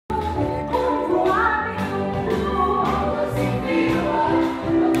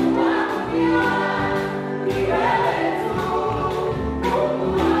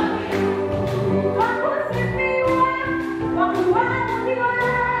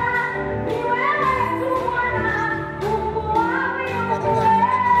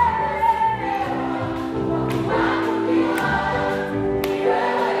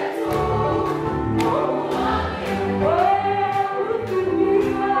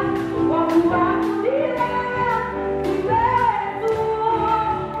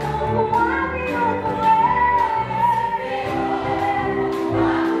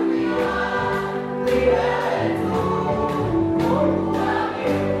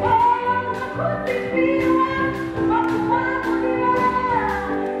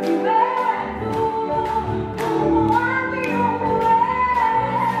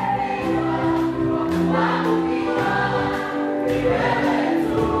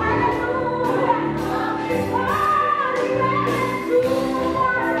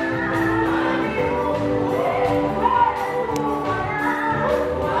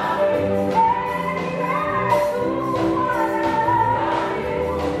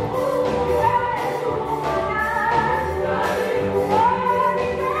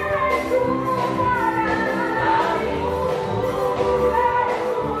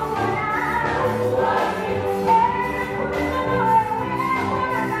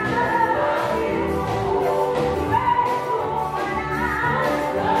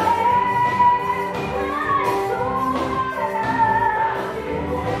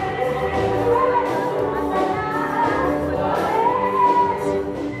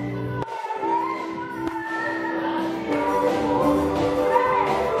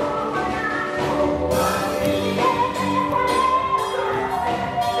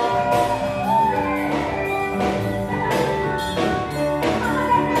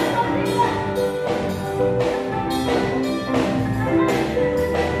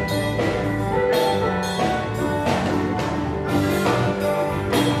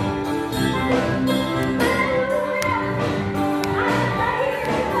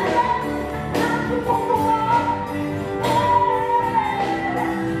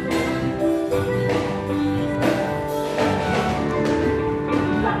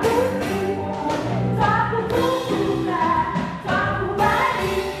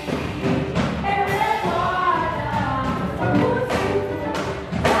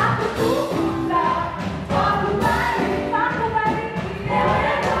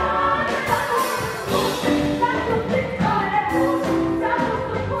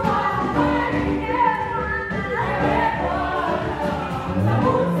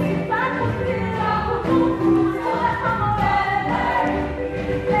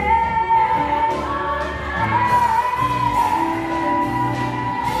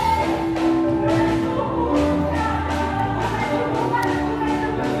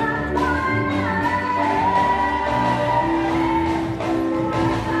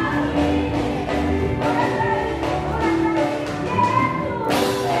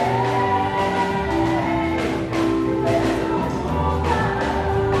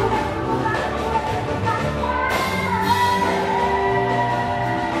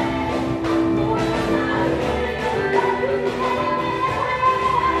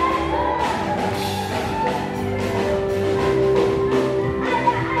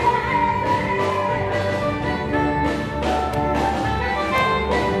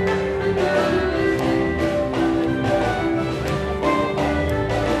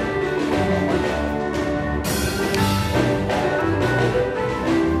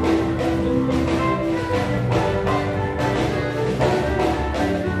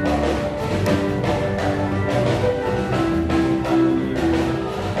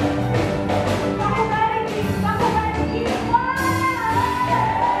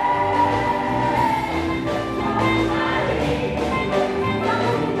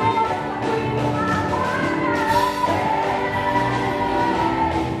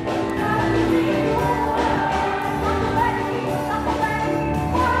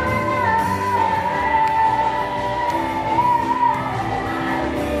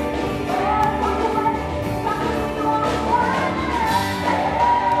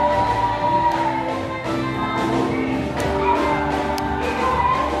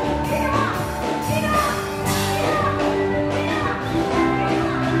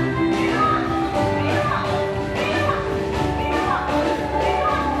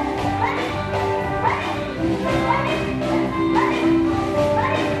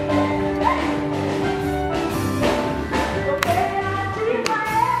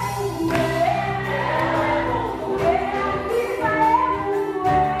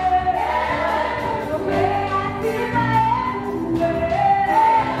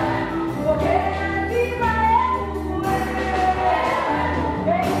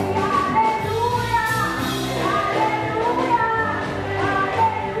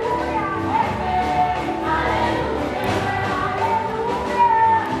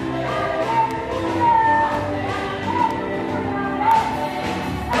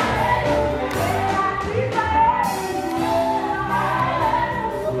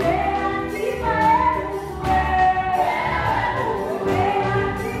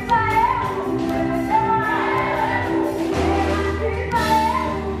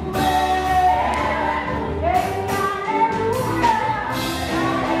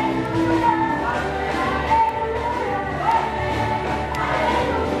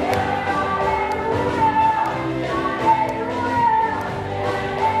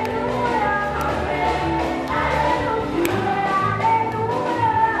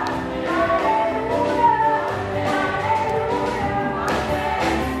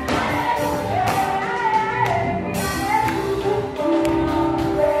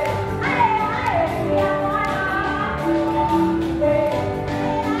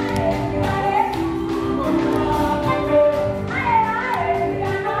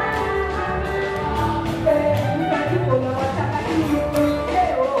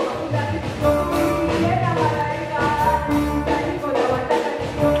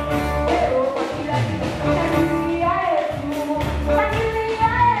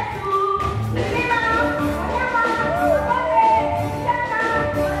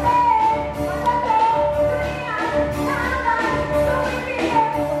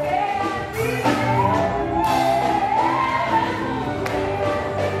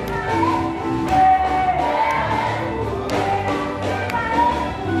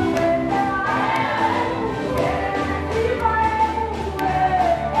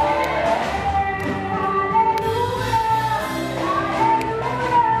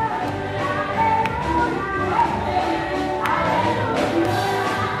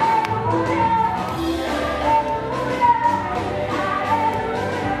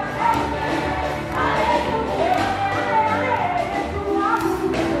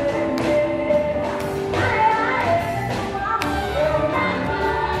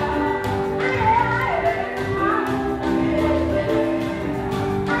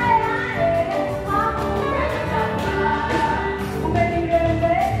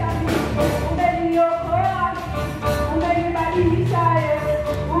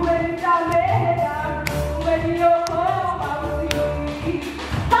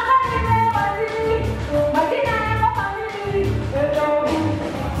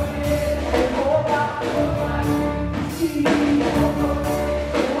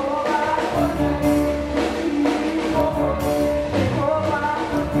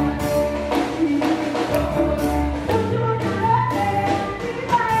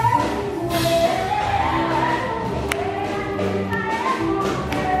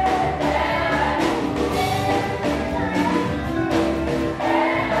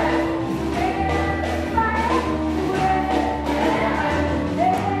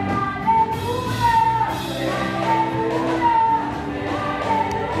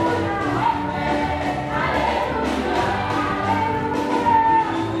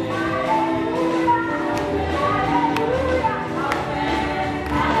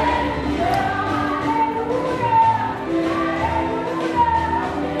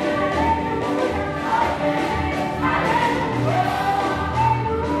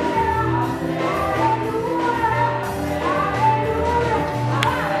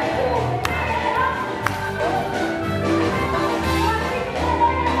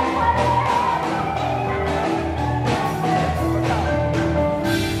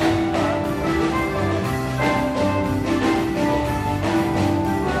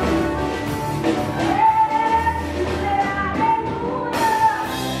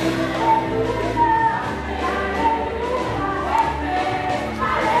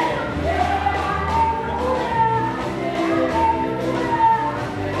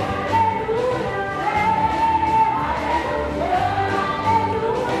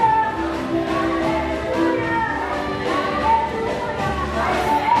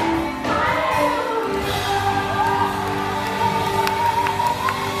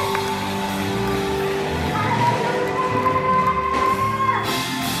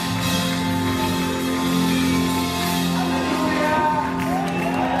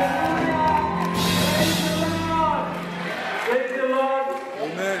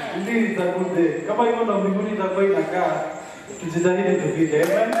Kama iko na mbinguni itakuwa inakaa, tujitahidi tufike.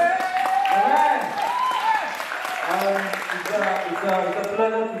 Amen. Amen. It's a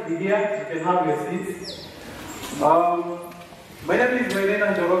pleasure to be here. You can have your seats. My name is Maidena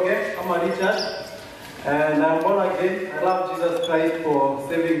Njoroge. I'm a Richard. And I'm born again. I love Jesus Christ for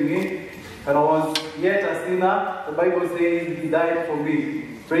saving me. When I was yet a sinner, the Bible says He died for me.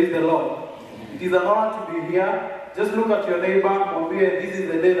 Praise the Lord. It is an honor to be here. Just look at your neighbor and be, this is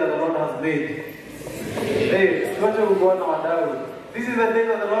the day that the Lord has made. Hey, this is the day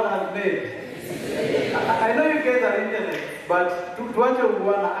that the Lord has made. I know you guys are internet, but to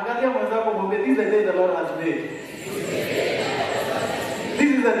angalia mwenzako mwambie, this is the day the Lord has made.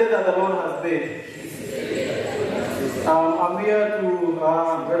 This is the day that the Lord has made. I'm here to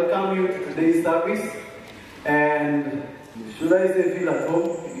welcome you to today's service, and should I say feel at home?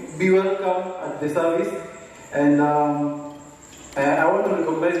 Be welcome at the service, and I want to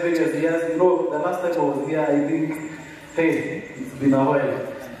recognize various years. You know, the last time I was here, I think, hey, it's been a while,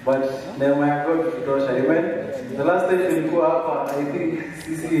 but never mind, God to Josh, amen. The last time we go up, I think,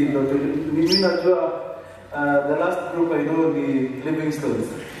 the last group I know, the Livingstones.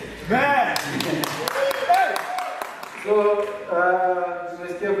 Man! So,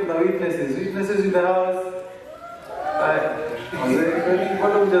 tumesikia kuna witnesses in the house.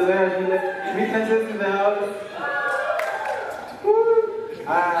 Witnesses in the house.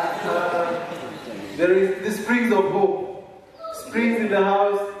 There is the springs of hope. Springs in the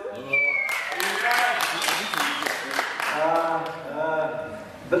house.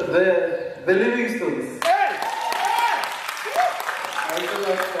 The Livingstones.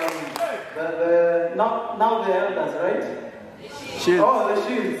 Now the elders, right? Shields. Oh, the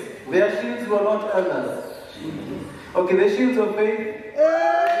shields. They are shields who are not elders. Okay, the shields of faith.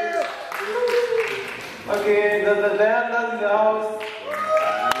 Okay, the elders in the house.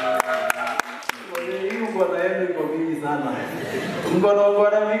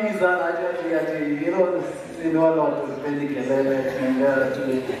 You know a lot of depending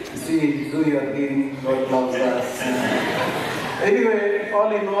to see do your thing, God loves us. Anyway,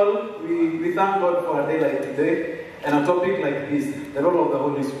 all in all, we thank God for a day like today and a topic like this, the role of the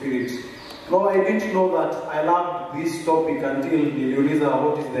Holy Spirit. No, I didn't know that I loved this topic until Leoniza,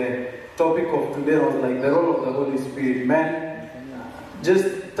 what is the topic of today? I was like, the role of the Holy Spirit. Man, just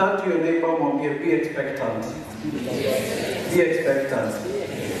turn to your neighbor and be expectant. Be expectant.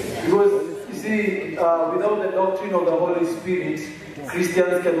 Because, you see, without the doctrine of the Holy Spirit,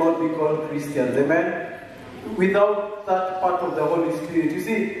 Christians cannot be called Christians. Amen? Without that part of the Holy Spirit. You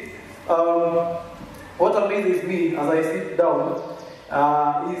see, what amazes me as I sit down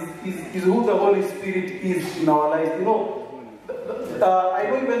is who the Holy Spirit is in our lives. You know, I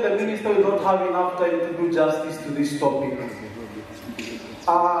know even the minister will not have enough time to do justice to this topic.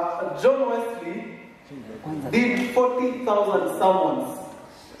 John Wesley did 40,000 sermons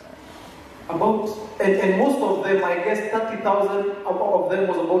about, and most of them, I guess 30,000 of them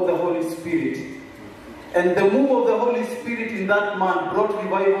was about the Holy Spirit. And the move of the Holy Spirit in that man brought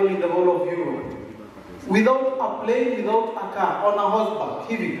revival in the whole of Europe. Without a plane, without a car, on a horseback,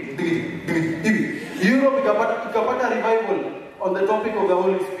 Europe ikapata revival on the topic of the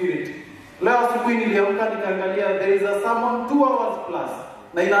Holy Spirit. Leo asubuhi niliamka nikaangalia, there is a sermon 2 hours plus.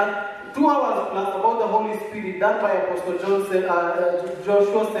 Na ina 2 hours plus about the Holy Spirit done by Apostle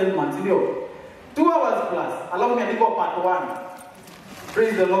Joshua Selman. 2 hours plus. Allow me to go part 1.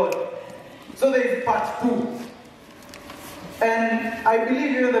 Praise the Lord. So there is part 2. And I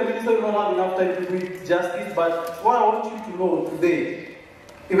believe even the minister will not have enough time to do it justice, but what I want you to know today,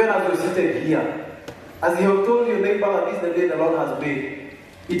 even as you're seated here, as you have told your neighbor that this is the day the Lord has made,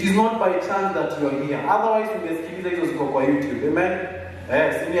 it is not by chance that you are here. Otherwise, you can skip it on YouTube. Amen?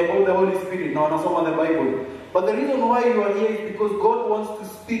 Yes, it's about the Holy Spirit. Now, not some of the Bible. But the reason why you are here is because God wants to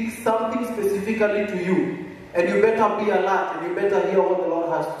speak something specifically to you. And you better be alert, and you better hear what the Lord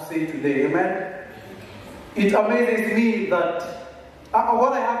has to say today. Amen? It amazes me that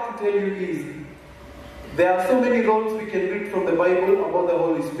what I have to tell you is there are so many roles we can read from the Bible about the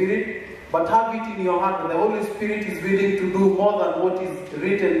Holy Spirit, but have it in your heart that the Holy Spirit is willing to do more than what is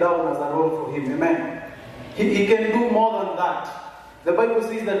written down as a role for Him. Amen? He can do more than that. The Bible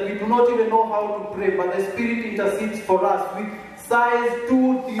says that we do not even know how to pray, but the Spirit intercedes for us with sighs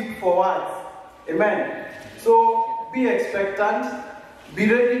too deep for words. Amen? So, be expectant. Be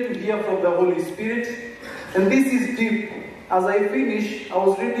ready to hear from the Holy Spirit. And this is deep. As I finish, I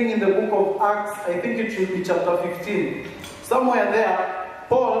was reading in the book of Acts, I think it should be chapter 15. Somewhere there,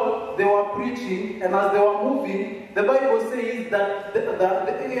 Paul, they were preaching, and as they were moving, the Bible says that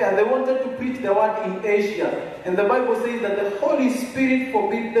they wanted to preach the word in Asia. And the Bible says that the Holy Spirit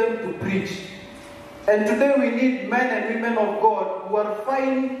forbid them to preach. And today we need men and women of God who are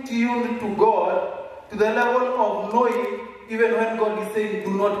fine-tuned to God to the level of knowing even when God is saying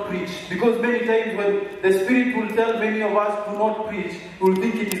do not preach. Because many times when the Spirit will tell many of us do not preach, we will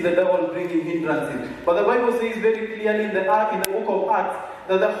think it is the devil bringing hindrances. But the Bible says very clearly in the book of Acts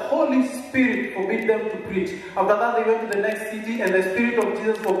that the Holy Spirit forbid them to preach. After that they went to the next city and the Spirit of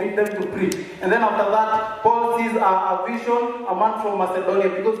Jesus forbid them to preach. And then after that Paul sees a vision, a man from Macedonia,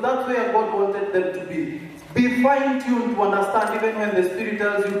 because that's where God wanted them to be. Be fine-tuned to understand even when the Spirit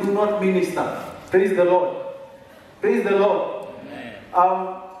tells you do not minister. Praise the Lord. Praise the Lord.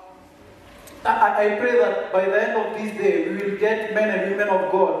 I pray that by the end of this day, we will get men and women of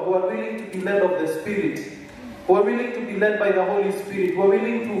God who are willing to be led of the Spirit, who are willing to be led by the Holy Spirit, who are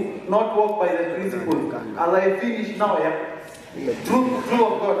willing to not walk by the principles. As I finish now, true of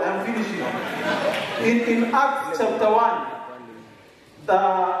God, I am finishing. In Acts chapter 1,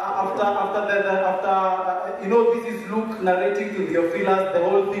 this is Luke narrating to Theophilus the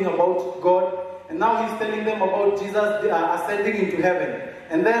whole thing about God. And now he's telling them about Jesus ascending into heaven.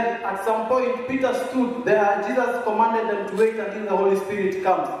 And then at some point, Peter stood there. Jesus commanded them to wait until the Holy Spirit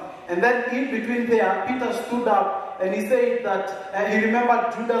comes. And then in between there, Peter stood up and he said that he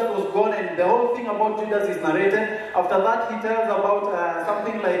remembered Judas was gone, and the whole thing about Judas is narrated. After that, he tells about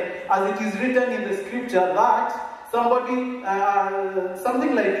something like, as it is written in the scripture, that something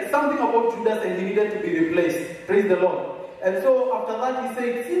about Judas and he needed to be replaced. Praise the Lord. And so after that he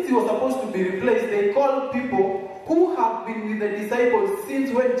said, since he was supposed to be replaced, they called people who have been with the disciples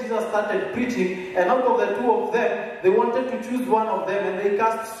since when Jesus started preaching, and out of the two of them, they wanted to choose one of them, and they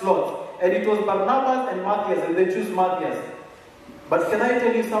cast lots. And it was Barnabas and Matthias, and they chose Matthias. But can I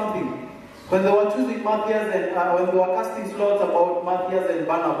tell you something? When they were choosing Matthias and when they were casting lots about Matthias and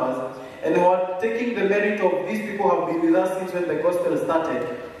Barnabas, and they were taking the merit of these people who have been with us since when the gospel started,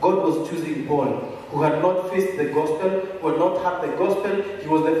 God was choosing Paul, who had not faced the gospel, who had not had the gospel. He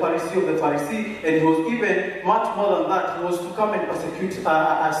was the Pharisee of the Pharisee, and he was even much more than that. He was to come and persecute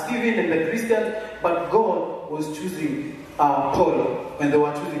Stephen and the Christians, but God was choosing Paul when they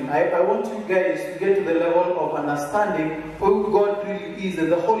were choosing. I want you guys to get to the level of understanding who God really is and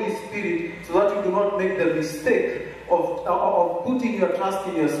the Holy Spirit, so that you do not make the mistake of putting your trust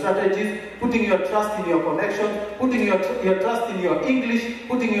in your strategies, putting your trust in your connections, putting your trust in your English,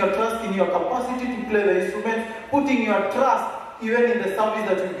 putting your trust in your capacity to play the instrument, putting your trust even in the service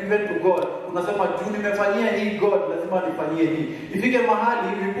that you've given to God. Unasema, juu nimefanyia hii God, lazima nifanyie hii. Ifike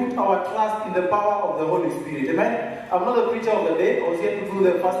mahali, we put our trust in the power of the Holy Spirit. Amen? I'm not the preacher of the day. I was here to do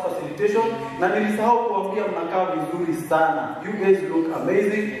the first facilitation. Na nilisahau kuambia mnakaa vizuri sana. You guys look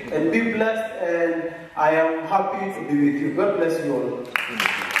amazing, and be blessed, and I am happy to be with you. God bless you all.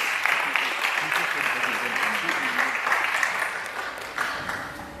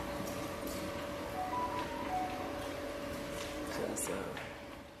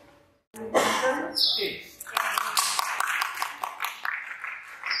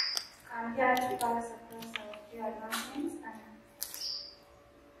 I'm here to pass across a few announcements.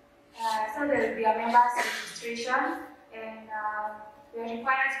 So there will be a members registration, and we are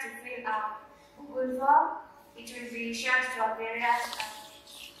required to fill a Google form. It will be shared to our various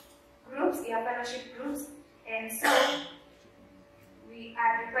groups, your fellowship groups, and so we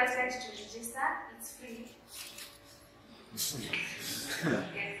are requested to register. It's free. Yes,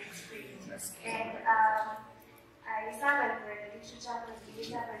 it's free. And I serve as the literature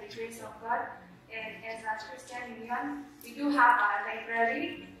coordinator by the grace of God, and as a Christian Union, we do have a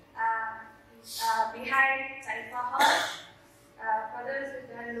library behind Taifa Hall. For those who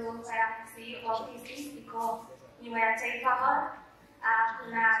don't know where the office is, because you were Taifa Hall,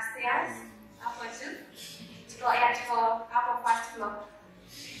 kuna stairs hapo juu, tuko hapo first floor.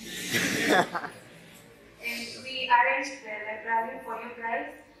 And we arranged the library for you guys.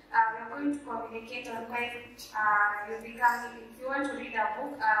 We're going to communicate on when you'll be coming. If you want to read a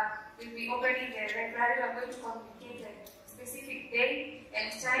book, we'll be opening the library. We're going to communicate a specific day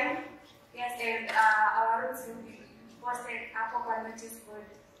and time. Yes, and our rooms will be posted up on notice board.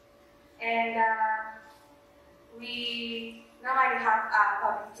 And we normally have a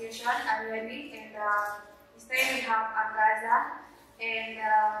publication annually, and this time we have a Gaza, and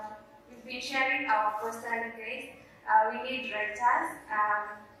we've been sharing our postal guides. We need writers.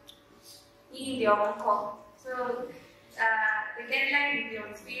 In the call. So the deadline will be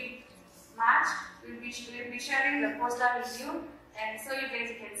on 5th March. We'll be sharing the postal with you, and so you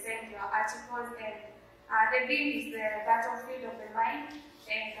guys can send your articles. And the theme is the battlefield of the mind,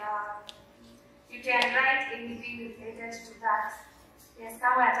 and you can write anything related to that. Yes,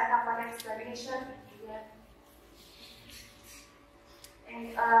 kama nataka further explanation. Yeah. And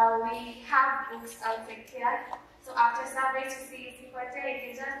we have books outside here. So after service, you see, if you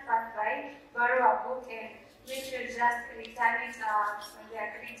can just pass by, borrow a book, and we should just return it on the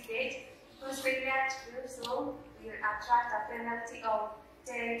agreed date. Because failure to do so will attract a penalty of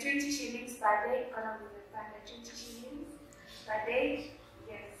 20 shillings per day, economy will fund 20 shillings per day.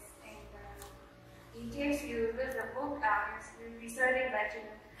 Yes, and in case you lose the book, you'll be sorry, but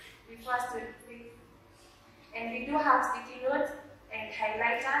you'll be forced to retrieve. And we do have sticky notes and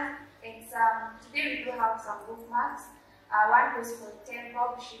highlighters, and today we do have some bookmarks. One goes for 10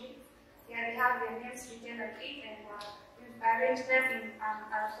 bob shillings. Here we have the names written on it, and we've arranged them in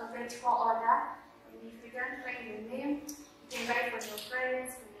alphabetical order. And if you can't find your name, you can buy for your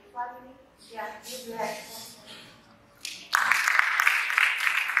friends, for your family. Yeah, give your response.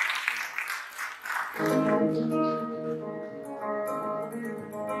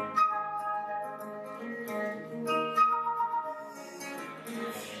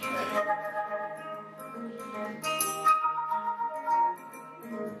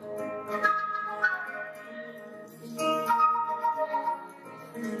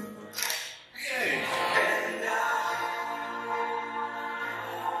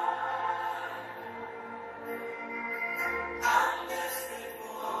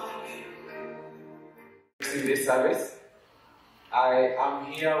 In this service, I am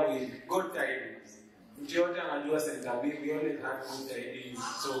here with good tidings. We always have good tidings.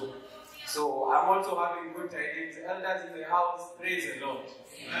 So I'm also having good tidings. Elders in the house, praise the Lord.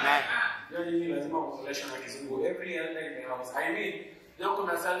 Every elder in the house. I mean, leo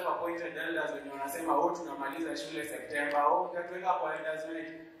kuna self-appointed elders wenye wanasema tunamaliza shule September, tutaweka kwa elders meet,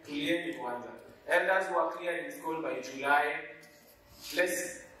 tulieni kwanza. Elders who are clear in school by July.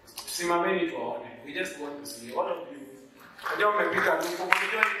 Let's simameni tuwaone. We just want to see all of you. Ndio mmepika lupo,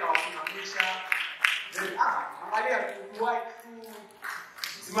 mnajua nitawasimamisha. Angalia tu white tu.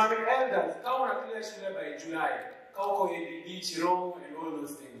 Simame elders, kama una clear shule by July, kama uko ADD, Chirong and all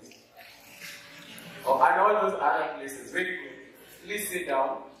those things. Oh, and all those other places. Very good. Please sit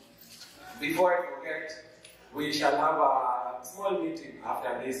down. Before I forget, we shall have a small meeting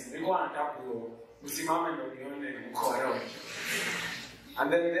after this. We're going to talk to Musimame and Mkoro.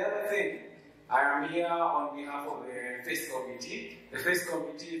 And then the other thing, I am here on behalf of the Face Committee. The Face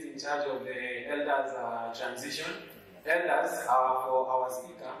Committee is in charge of the elders transition. Elders are for our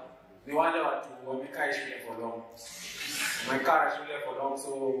speaker. They want to wamekaa shule for long. Wamekaa shule for long,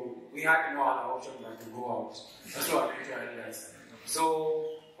 so we had no other option than to go out. That's what I do elders. So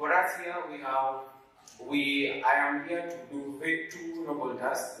for us here, I am here to do two noble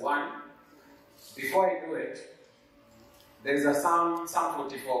tasks. One, before I do it, there's a Psalm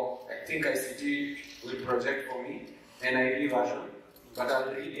 44. I think ICT will project for me, an ID version, but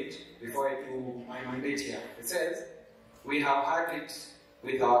I'll read it before I do my mandate here. It says, "We have heard it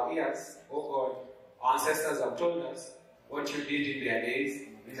with our ears, O God. Our ancestors have told us what you did in their days,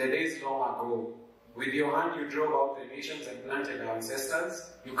 in the days long ago. With your hand you drove out the nations and planted our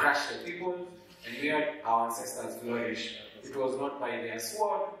ancestors. You crushed the people and made our ancestors flourish. It was not by their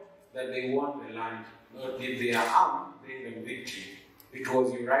sword that they won the land, nor did their arm bring them victory. It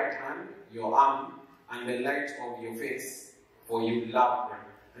was your right hand, your arm, and the light of your face, for you loved them."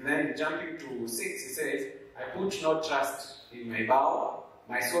 And then jumping to 6, it says, "I put no trust in my bow.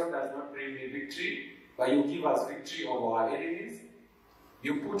 My sword does not bring me victory, but you give us victory over our enemies.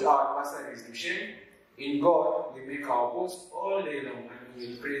 You put our adversaries to shame. In God, we make our boast all day long, and we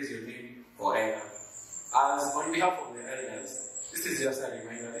will praise your name forever." As on behalf of the elders, this is just a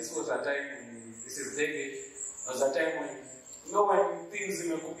reminder. This was a time when, this is David, there was a time when, when things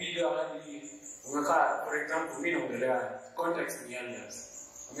zimekupiga hadi umekaa, for example, mimi naongelea context ni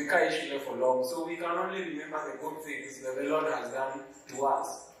elders. Umekaa shule for long, so we can only remember the good things that the Lord has done to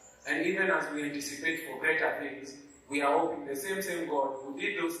us. And even as we anticipate for greater things, we are hoping the same God who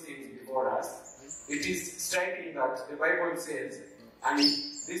did those things before us. It is striking that the Bible says, and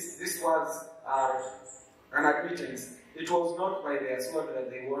this was an admittance, it was not by their sword that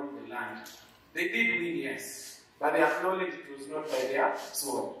they won the land. They did win, yes, but they acknowledged it was not by their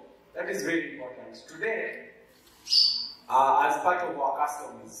sword. That is very important. Today, as part of our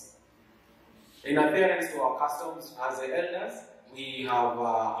customs, in adherence to our customs as the elders, we have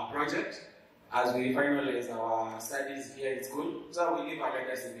a project as we finalize our studies here in school, so we leave a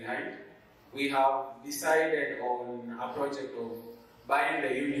legacy behind. We have decided on a project of buying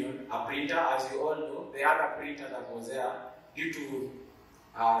the union a printer. As you all know, the other printer that was there, due to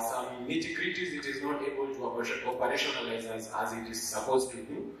some nitty-gritties, it is not able to operationalize as it is supposed to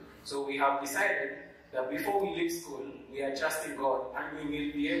do. So we have decided that before we leave school, we are trusting God and we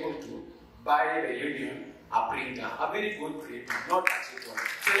will be able to buy the union a printer, a very good printer, not a cheap one.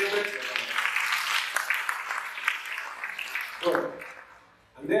 Celebrate the Lord. Good.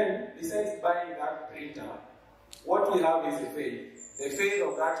 And then, besides buying that printer, what we have is the faith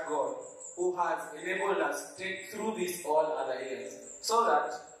of that God who has enabled us to take through this all other years, so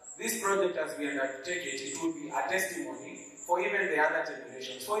that this project, as we undertake it, it will be a testimony for even the other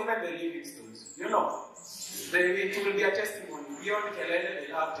generations, for even the living stones. You know, it will be a testimony. Beyond Kelele,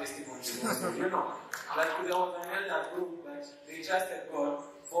 they have testimonies also. You know, like there was an elder group that they trusted God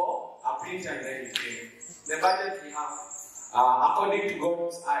for a printer and then it came. The budget we have, according to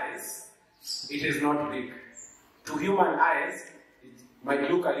God's eyes, it is not big. To human eyes, it might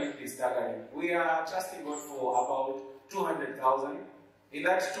look a little bit staggering. We are trusting God for about 200,000. In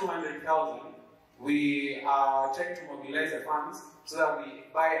that 200,000, we are trying to mobilize the funds so that we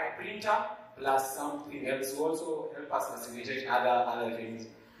buy a printer plus something else to also help us facilitate other things.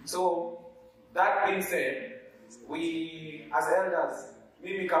 So, that being said, we as elders,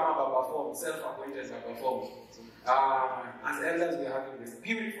 Mimi kama Baba Form, self-appointed Baba Form, as elders we are having these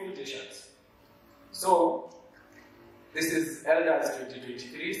beautiful t-shirts. So, this is Elders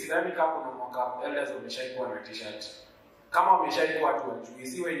 2023. Sidhani kama kuna mwaka elders wameshaikuwa na t-shirt. Kama wameshaikuwa watu wajui,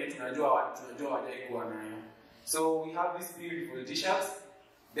 si wenye tunajua hawajaikuwa nayo. So we have these beautiful t-shirts.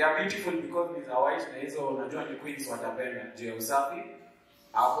 They are beautiful because these are white na hizo unajua ni queens watapenda juu ya usafi.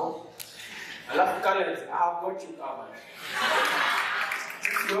 Hapo. Alafu colors, I have got you covered.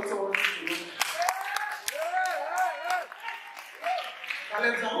 We also want you to look.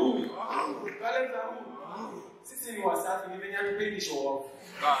 Colors are who? Colors are who? Sisi ni wasafi, ni venye hatupendi show off.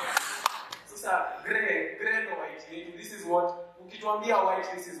 Sasa, grey no white. This is what, ukituambia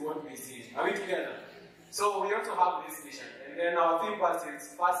white, this is what we see. Are we together? So we also have this vision. And then our theme verse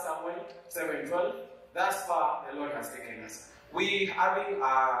is 1 Samuel 7:12. Thus far, the Lord has taken us. We having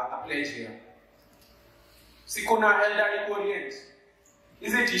a pledge here. Sikuna elderly orient.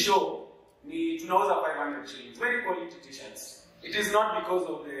 Is it show? Ni tunauza 500 shillings. Very quality t-shirts. It is not because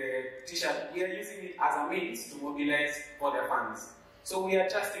of the t-shirt. We are using it as a means to mobilize for the funds. So we are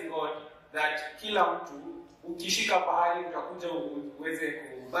trusting God that kila mtu ukishika pahali utakuja uweze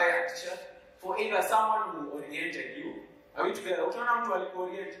kubuy a t-shirt for either someone who oriented you. Are we together? Ukiona mtu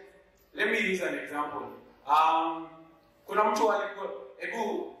alikuorient. Let me use an example. Kuna mtu alikuwa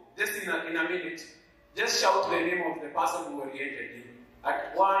just in a minute, just shout the name of the person who oriented you.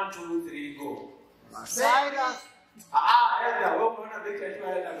 At 1, 2, 3, go. Cyrus. Elder, wewe unaona beki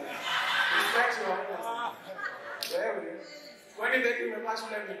akiwa elder. Respect your elders. Wewe, kwani beki umepata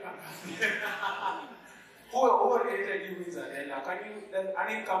shule mpaka? Who oriented you is an elder? Can you then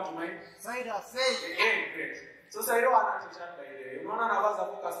any come to mind? Cyrus, say. Again, great. So Cyrus ana t-shirt by the way. Unaona anavaza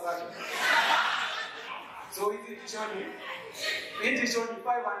focus bado. So hizi t-shirt ni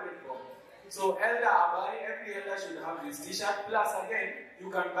 500 bob. So every elder should have this t-shirt. Plus again, you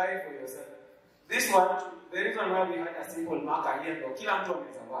can buy it for yourself. This one, the reason why we had a simple marker here, kila mtu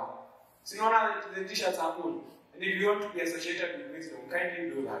anaweza vaa. So you know the t-shirts are cool. And if you want to be associated with wisdom, kindly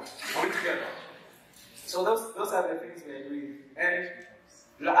do that. Are we together? So those are the things we are doing. And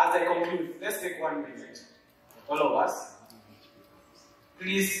as I conclude, let's take 1 minute. All of us,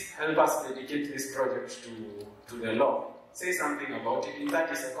 please help us dedicate this project to the Lord. Say something about it in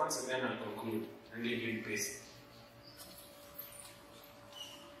 30 seconds and then I'll conclude and leave you in peace.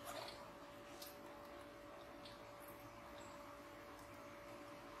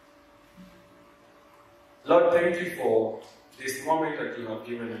 Lord, thank you for this moment that you have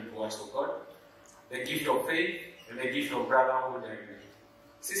given unto us, O God. The gift of faith and the gift of brotherhood and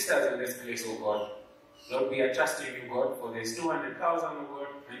sisters in this place, O God. Lord, we are trusting you, God, for this 200,000, O God,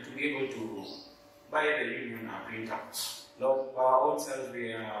 and to be able to buy the union a printer. Lord, by our own selves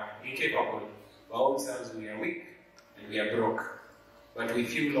we are incapable. By our own selves we are weak and we are broke. But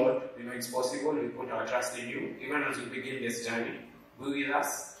with you, Lord, we know it's possible. We put our trust in you. Even as we begin this journey, be with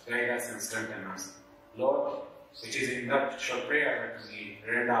us, guide us, and strengthen us. Lord, it is in that short prayer that we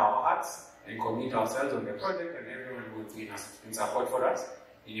render our hearts and commit ourselves on the project and everyone who will be in support for us.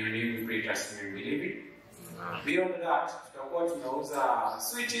 In your name we pray, trust and believe it. Beyond that, tutakuwa tunauza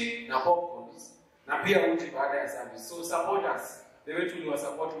sweetie na popcorns na pia uji baada ya service. So support us. The way tuliwa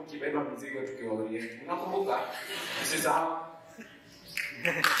support mkibeba mzigo tukiwa orient. Unakumbuka? Usisahau.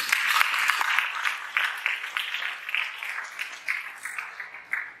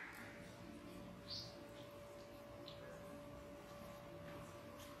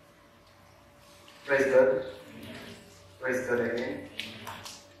 Praise God. Praise God again.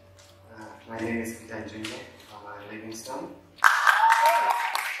 My name is Peter Jr. from Livingstone.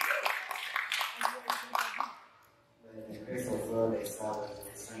 By the grace of God, I serve as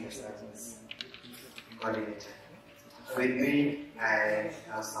a Sunday service coordinator. With me, I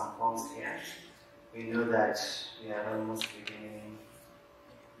have some forms here. We know that we are almost beginning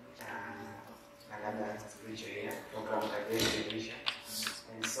another spiritual year program by Great Division.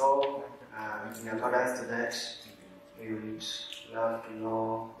 And so, in accordance to that, we would love to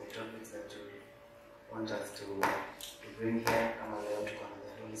know the topics that you want us to bring here, kama leo tuko na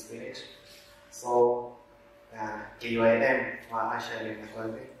the Holy Spirit. So, KYM wa Asha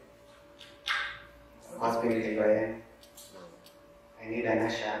Limekwazi. Must be KYM. I need an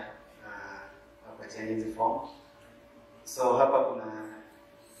Asha apatiane hizi form. So hapa kuna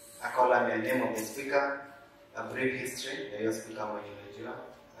a column ya name of the speaker, a brief history ya hiyo speaker mwenye unajua,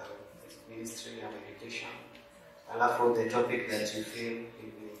 ministry and meditation. Alafu the topic that you feel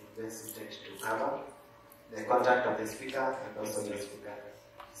will be best suited to cover, the contact of the speaker and also the speaker.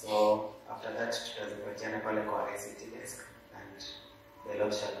 So after that, tutazipatiana pale kwa ICT desk and the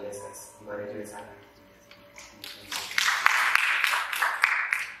Lord shall bless us. Mbarikiwe sana.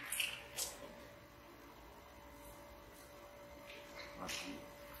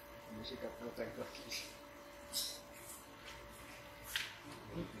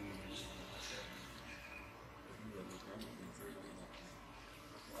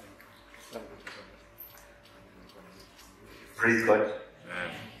 Praise God.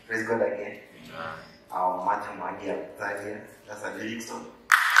 Amen. Praise God again. Our Matthew Magia, that's a lyric song.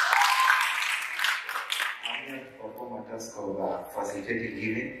 I'm here to perform a task of facilitating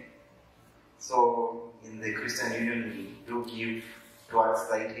giving. So, in the Christian Union, we do give towards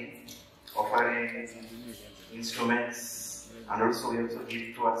tithing, offering instruments, and also we also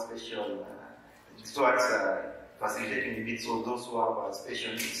give towards special, facilitating needs for those who have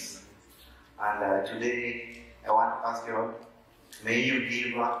special needs. And today, I want to ask you all, may you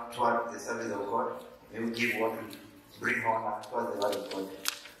give towards the service of God. May you give what will bring honor towards the word of God.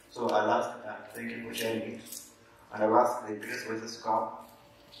 So I'll ask, thank you for sharing it. And I'll ask the grace voices to come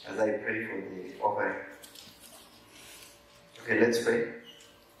as I pray for the offering. Okay, let's pray.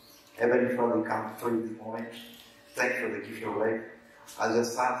 Heavenly Father, we come before you this moment. Thank you for the gift of life. As your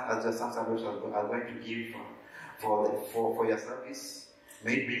sons and daughters are going to give for your service,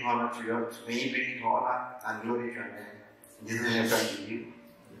 may it bring honor to you. May it bring honor and glory to your name. In Jesus' name, I pray to you.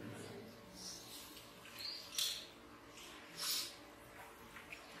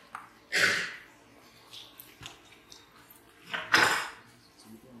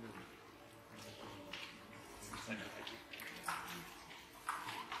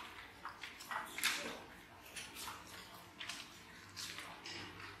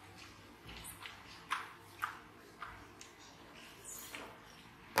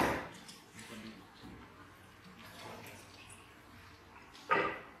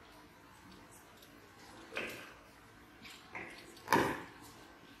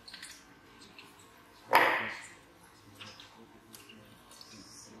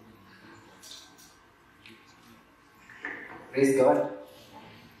 Praise God.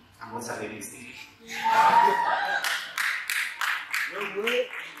 I'm also very still.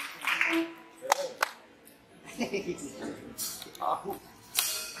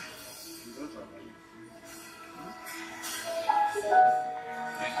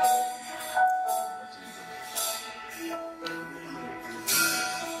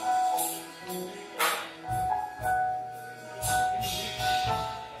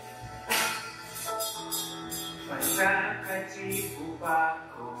 Patakatifu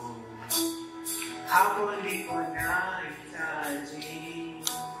pako hapo ndipo nahitaji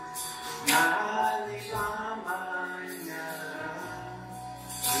mahali pa maana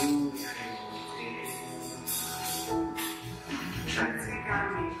juu ya yote katika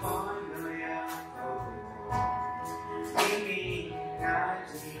mikono yako mimi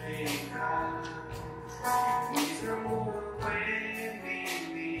najiweka nizungukwe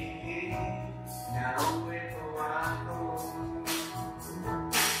mimi na uwepo wako.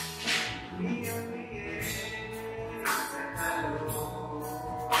 Niambie utakalo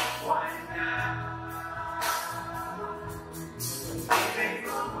Bwana, nipe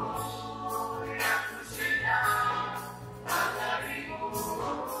nguvu ya kushinda majaribu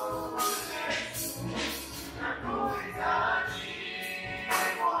na kuhitaji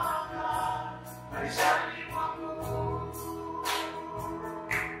mwanga maishani mwangu.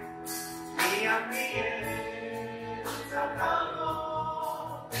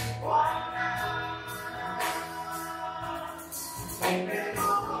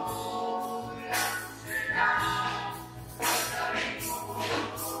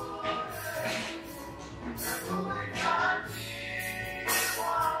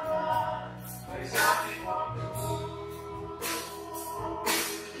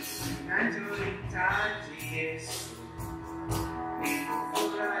 Yesu,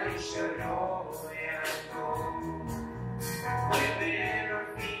 nikufurahisha roho yako. Wewe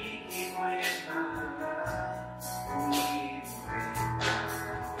rafiki mwema, unipenda.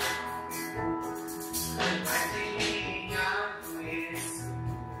 Ajili yako Yesu,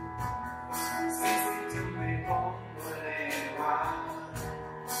 sisi tumekombolewa.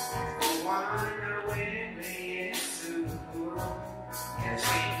 Wana wewe Yesu,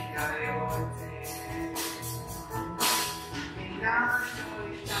 yashinda yote.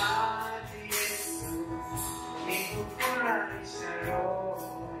 Ninachohitaji Yesu, nikufurahisha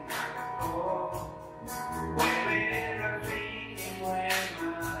roho yako. Wewe rafiki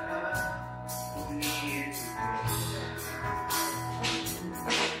mwema, uliyetupenda.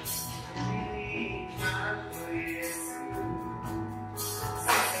 Ajili yako Yesu,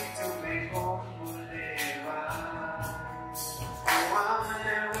 sisi tumekombolewa. Wana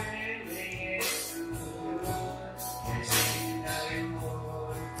wewe Yesu, yashinda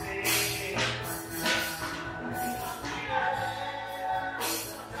yote.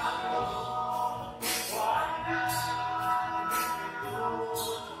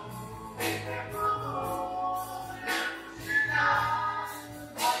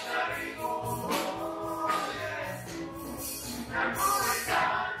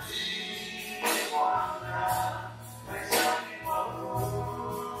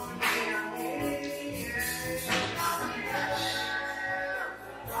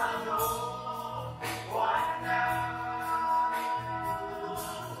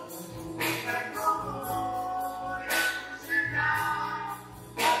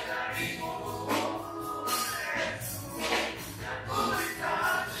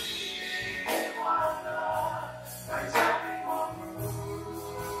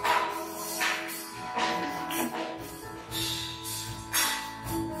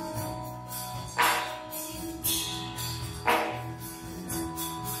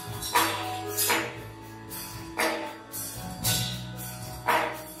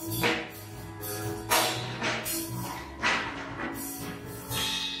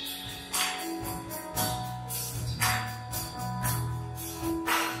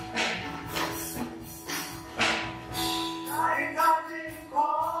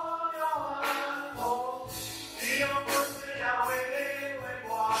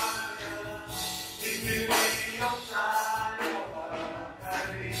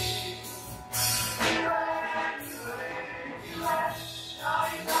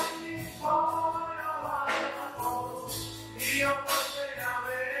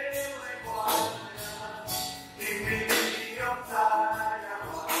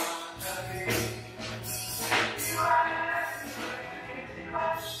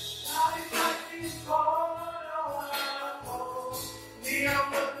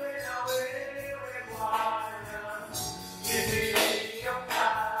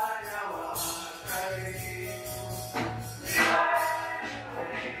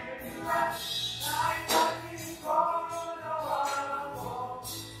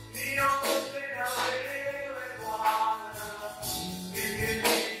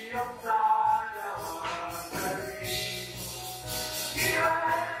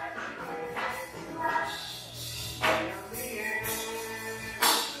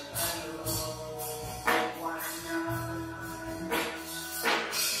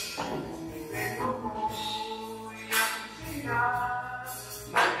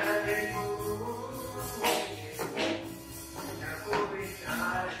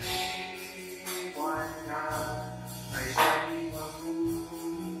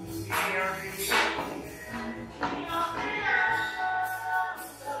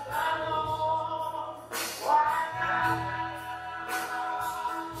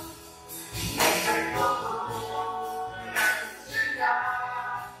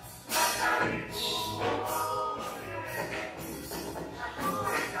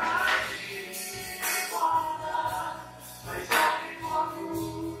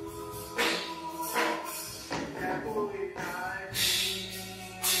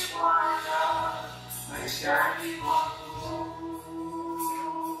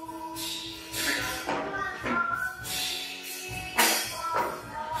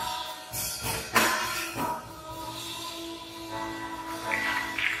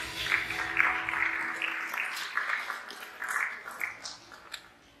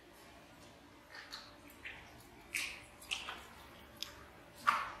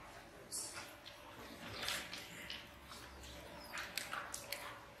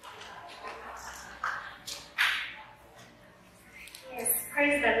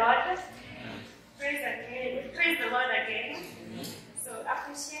 Praise the Lord. Praise the Lord again. So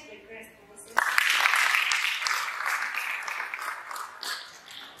appreciate the grace.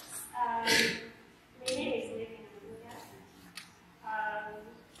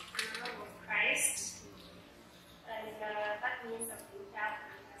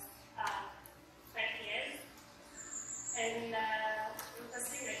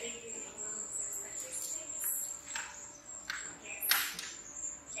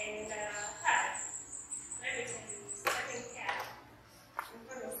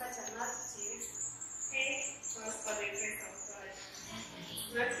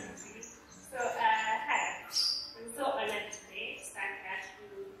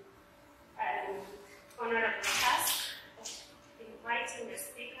 the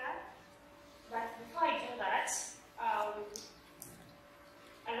speaker. But before I do that,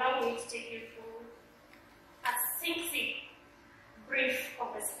 allow me to take you through a succinct brief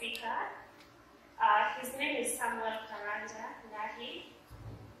of the speaker. His name is Karanja.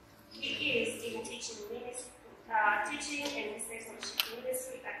 He is in teaching ministry, teaching and discipleship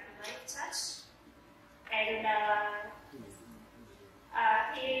ministry at the Life Church, and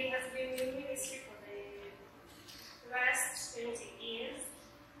he has been in ministry for the last 20 years,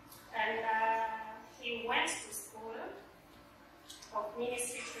 and he went to school of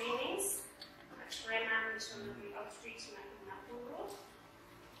ministry trainings at Rema Missionary Outreach in Nakuru,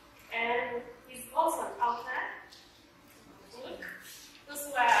 and he's also an author of a book. Those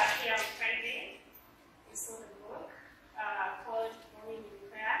who are here on Friday, you saw the book called Morning in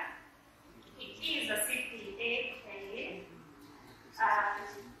Prayer. He is a CPA trainee.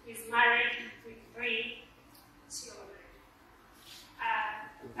 He's married with 3 children.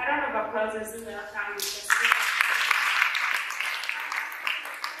 A round of applause is welcome.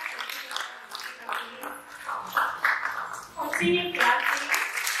 Continue clapping.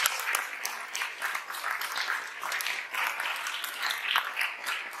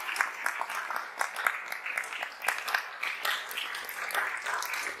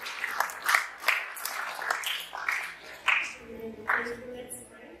 Let's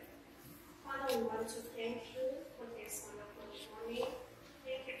pray. Father, we want to thank you for this wonderful morning.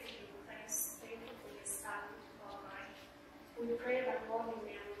 Thank you for your grace. Thank you for your Son, Lord. We pray that Lord, you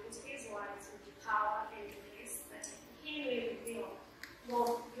may anoint his words with power and grace, that he may reveal more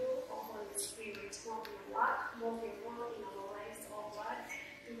of you, O Holy Spirit, more of your work, more of your word in our lives, O God,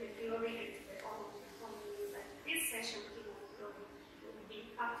 to the glory and to the honor of the Holy Name, that this session, King of Glory, will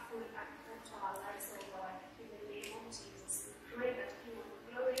be impactful and to our lives, O God, in the name of Jesus. We pray that King of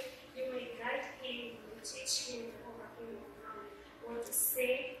Glory, you may guide him, you will teach him, over King of Glory, what to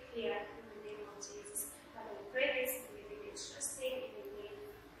say here in the name of Jesus. Father, we pray this, we believe it, trusting in the name.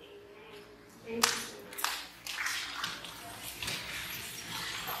 Amen. Thank you so much.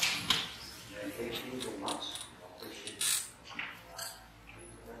 Thank you so much. I appreciate it.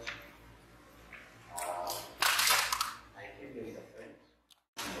 I came here with a friend,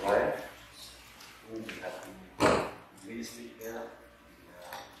 Ryan, whom we have been in ministry together,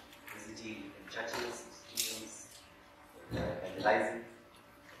 visiting in churches, institutions, evangelizing.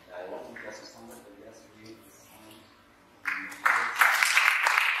 I want to ask you someone to ask you this.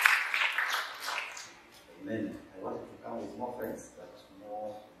 Amen. I wanted to come with more friends, but more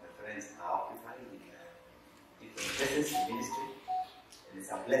of my friends are occupied in different places in ministry, and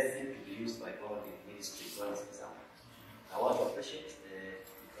it's a blessing to be used by God in ministry as well as example. I want to appreciate the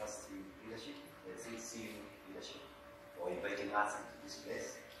university leadership, the CCU leadership, for inviting us into this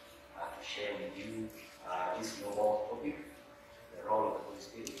place to share with you this noble topic, the role of the Holy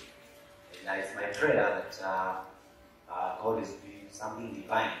Spirit. And it's my prayer that God is doing something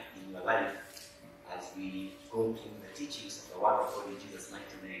divine in your life as we go through the teachings of the Word of God in Jesus'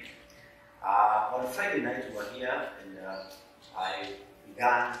 mighty name. On Friday night we were here, and I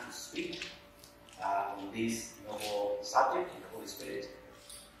began to speak on this novel subject, the Holy Spirit.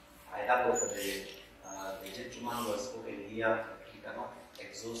 I thank God for the gentleman who has spoken here. He cannot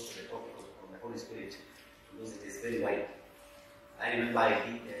exhaust the topic of the Holy Spirit because it is very wide. I remember I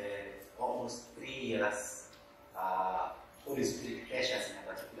did almost 3 years Holy Spirit clashes in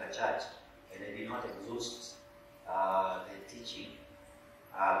a particular church, and I did not exhaust the teaching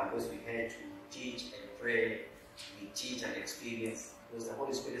because we had to teach and pray, we teach and experience, because the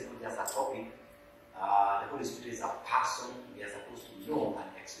Holy Spirit is not just a topic, the Holy Spirit is a person we are supposed to know and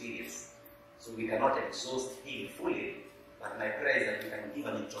experience. So we cannot exhaust him fully, but my prayer is that we can give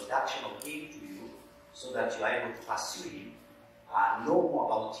an introduction of him to you so that you are able to pursue him, know more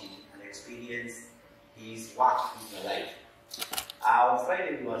about him, and experience his work in your life. On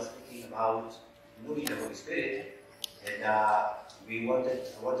Friday we were speaking about knowing the Holy Spirit, and I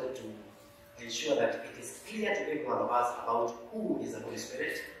wanted to ensure that it is clear to every one of us about who is the Holy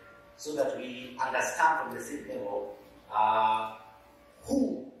Spirit, so that we understand from the same level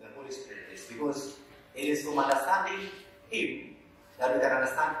who the Holy Spirit is, because it is from understanding him that we can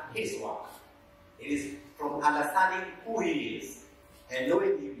understand his work. It is from understanding who he is and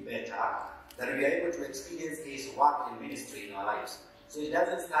knowing him better that we are able to experience his work in ministry in our lives. So it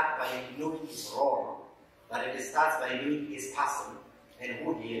doesn't start by knowing his role, but it starts by knowing his person and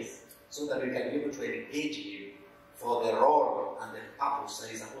who he is, so that we can be able to engage him for the role and the purpose that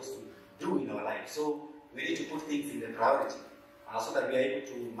he's supposed to do in our life. So we need to put things in the priority so that we are able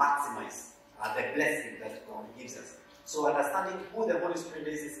to maximize the blessing that God gives us. So understanding who the Holy Spirit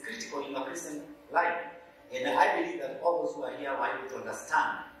is critical in our Christian life. And I believe that all those who are here are able to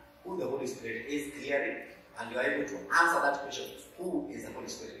understand who the Holy Spirit is clearly, and you are able to answer that question, who is the Holy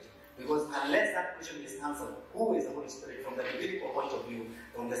Spirit? Because unless that question is answered, who is the Holy Spirit, from the biblical point of view,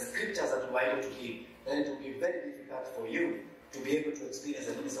 from the scriptures that you are able to give, then it will be very difficult for you to be able to experience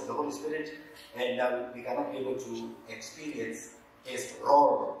the goodness of the Holy Spirit, and we cannot be able to experience His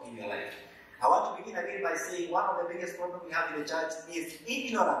role in your life. I want to begin again by saying one of the biggest problems we have in the church is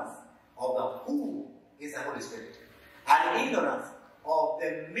ignorance of the who is the Holy Spirit, and ignorance of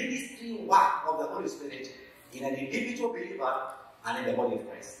the ministry work of the Holy Spirit in an individual believer and in the body of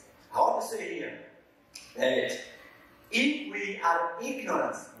Christ. I want to say here that if we are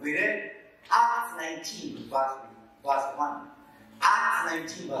ignorant, we read Acts 19 verse 1. Acts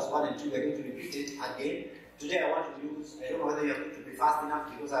 19 verse 1 and 2, we are going to repeat it again. Today I want to use, I don't know whether you are going to be fast enough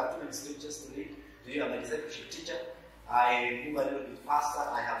because I have too many scriptures to read. Do you have a discipleship teacher? I move a little bit faster.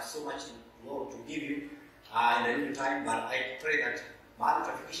 I have so much to give you in a little time, but I pray that mahali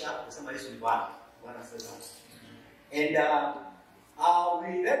tafikisha kusema Yesu ni Bwana. Bwana says that. And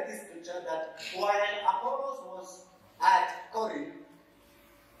we read this scripture that while Apollos was at Corinth,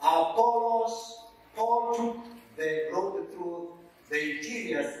 Paul took the road through the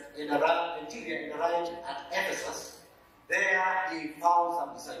interior and arrived at Ephesus. There he found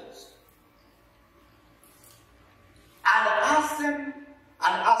some disciples. And asked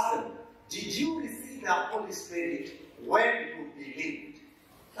them, did you receive the Holy Spirit when you believed?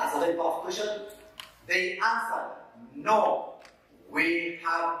 That's a very powerful question. They answered, no, we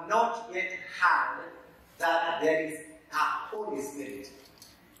have not yet heard that there is a Holy Spirit.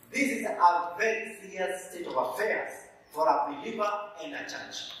 This is a very serious state of affairs for a believer and a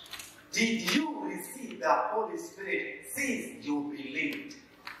church. Did you receive the Holy Spirit since you believed?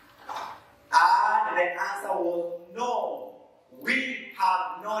 And the answer was no. We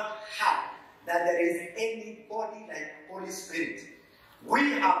have not heard that there is anybody like Holy Spirit.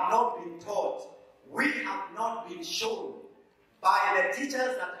 We have not been taught. We have not been shown by the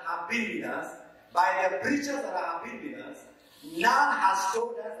teachers that have been with us, by the preachers that have been with us. None has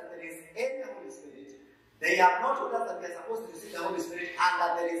told us that there is any Holy Spirit. They have not told us that we are supposed to receive the Holy Spirit and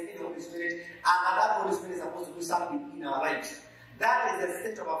that there is any Holy Spirit and that that Holy Spirit is supposed to do something in our lives. That is the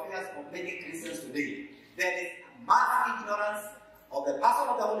state of affairs of many Christians today. There is mass ignorance of the person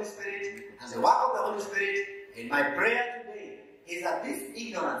of the Holy Spirit and the work of the Holy Spirit. And my prayer today is that this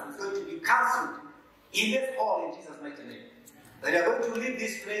ignorance is going to be cancelled in this hall in Jesus' mighty name. That you are going to leave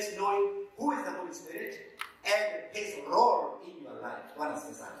this place knowing who is the Holy Spirit and His role in your life. One is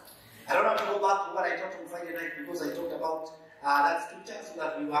the I don't have to go back to what I taught on Friday night because I talked about that scripture, so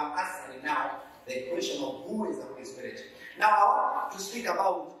that we are answering now the question of who is the Holy Spirit. Now I want to speak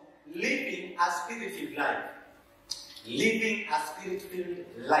about living a spirit-filled life. Living a spirit-filled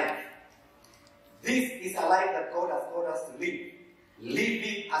life. This is a life that God has called us to live.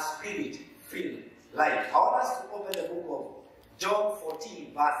 Living a spirit-filled life. I want us to open the book of John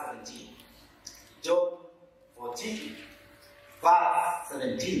 14, verse 17. John 14, verse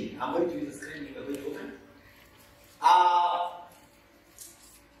 17. I'm going to use the screen. We're going to open.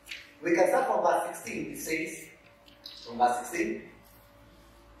 We can start from verse 16. It says, from verse 16.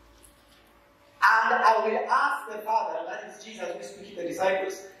 And I will ask the Father, that is Jesus who is speaking to the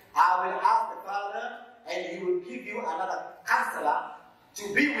disciples, I will ask the Father, and He will give you another counselor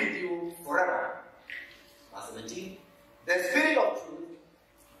to be with you forever. Verse 17. The Spirit of truth,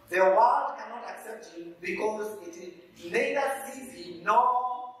 the world cannot accept Him because it neither sees Him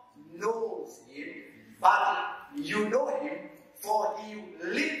nor knows Him, but you know Him, for He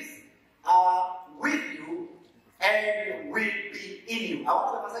lives with you and will be in you. I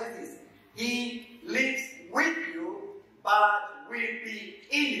want to emphasize this. He lives with you, but will be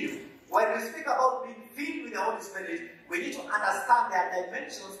in you. When we speak about being filled with the Holy Spirit, we need to understand there are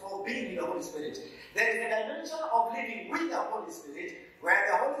dimensions of being with the Holy Spirit. There is a dimension of living with the Holy Spirit, where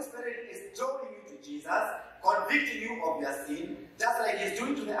the Holy Spirit is drawing you to Jesus, convicting you of your sin, just like He's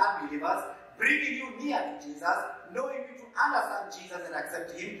doing to the unbelievers, bringing you near to Jesus, knowing you to understand Jesus and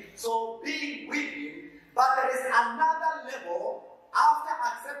accept Him, so being with Him. But there is another level after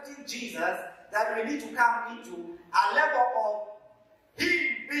accepting Jesus that we need to come into, a level of Him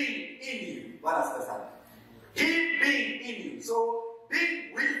being in you. What else does that mean? Him being in you. So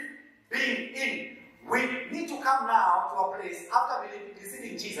being with, being in. We need to come now to a place after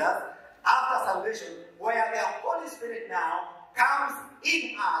receiving Jesus, after salvation, where the Holy Spirit now comes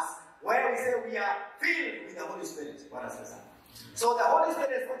in us, where we say we are filled with the Holy Spirit. What else does that mean? So the Holy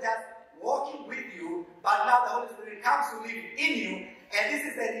Spirit is not just walking with you, but now the Holy Spirit comes to live in you, and this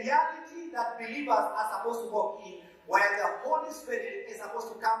is the reality that believers are supposed to walk in where the Holy Spirit is supposed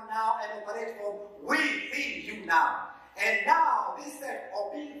to come now and operate from within you now. And now, this step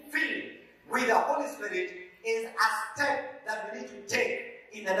of being filled with the Holy Spirit is a step that we need to take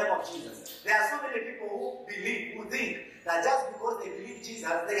in the name of Jesus. There are so many people who think that just because they believe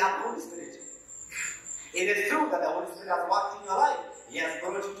Jesus, they have the Holy Spirit. It is true that the Holy Spirit has worked in your life. He has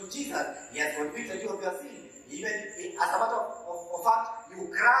brought you to Jesus. He has convicted you of your sin. Even as a matter of fact, you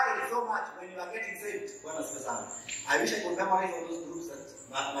cried so much when you are getting saved. I wish I could memorize all those groups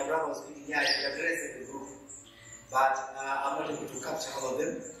that my brother was speaking here. I could address every group. But I'm not able to capture all of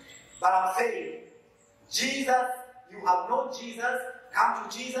them. But I'm saying, Jesus, you have known Jesus, come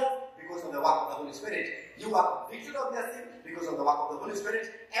to Jesus because of the work of the Holy Spirit. You are convicted of your sin because of the work of the Holy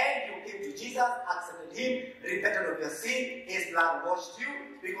Spirit, and you came to Jesus, accepted Him, repented of your sin, His blood washed you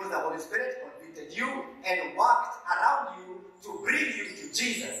because the Holy Spirit convicted you and worked around you to bring you to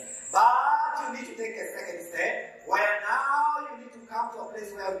Jesus. But you need to take a second step where now you need to come to a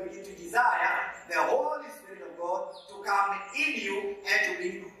place where you begin to desire the Holy Spirit of God to come in you and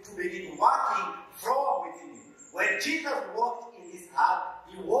to begin working from within you. When Jesus walked in this earth,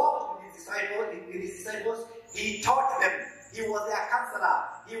 He walked with His disciples, He taught them. He was their counselor.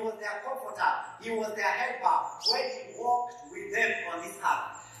 He was their comforter. He was their helper when He walked with them on this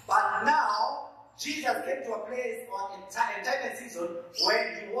earth. But now, Jesus came to a place in time and season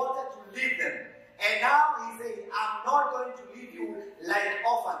when He wanted to leave them. And now He said, I'm not going to leave you like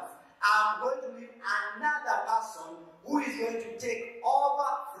orphans. I'm going to leave another person who is going to take over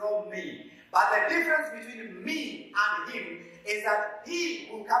from me. But the difference between me and Him is that He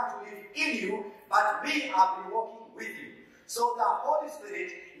will come to live in you, but me, I'll be walking with you. So the Holy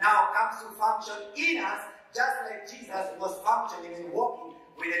Spirit now comes to function in us, just like Jesus was functioning and walking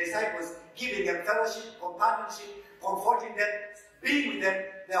with the disciples, giving them fellowship, companionship, comforting them, being with them.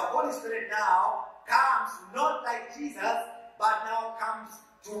 The Holy Spirit now comes not like Jesus, but now comes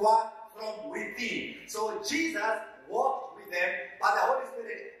to work from within. So Jesus walked with them, but the Holy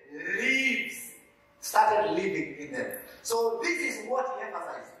Spirit started living in them. So this is what He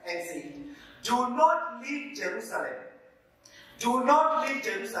emphasized and said, do not leave Jerusalem. Do not leave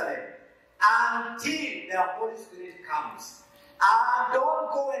Jerusalem until the Holy Spirit comes. And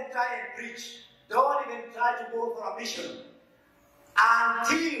don't go and try and preach. Don't even try to go for a mission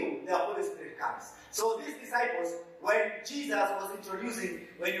until the Holy Spirit comes. So these disciples, when Jesus was introducing,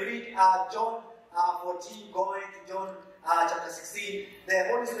 when you read John 14 going to John chapter 16, the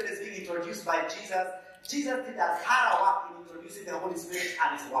Holy Spirit is being introduced by Jesus. Jesus did a thorough work in introducing the Holy Spirit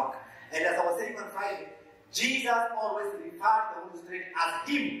and His work. And as I was saying on Friday, Jesus always referred to the Holy Spirit as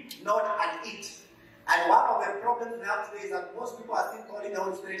Him, not an it. And one of the problems we have today is that most people are still calling the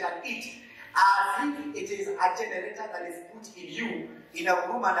Holy Spirit an it, as if it is a generator that is put in you, in a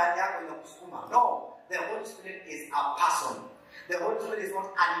room and in a kusuma. No, the Holy Spirit is a person. The Holy Spirit is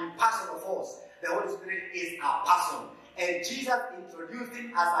not an impersonal force. The Holy Spirit is a person. And Jesus introduced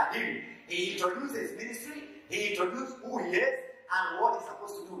Him as a Him. He introduced His ministry. He introduced who He is and what He's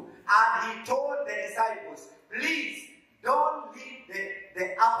supposed to do. And He told the disciples, please, don't leave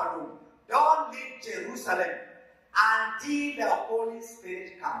the upper room. Don't leave Jerusalem until the Holy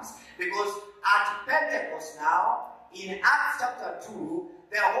Spirit comes. Because at Pentecost now, in Acts chapter 2,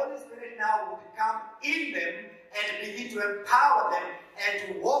 the Holy Spirit now would come in them and begin to empower them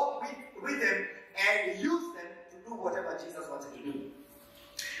and to walk with them and use them to do whatever Jesus wanted to do.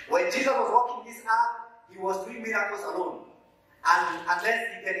 When Jesus was walking this earth, He was doing miracles alone. And unless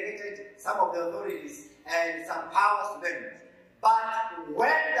He delegated some of the authorities and some powers to them. But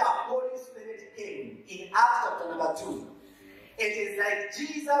when the Holy Spirit came in Acts chapter number 2, it is like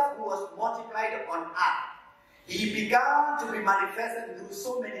Jesus who was multiplied on earth. He began to be manifested through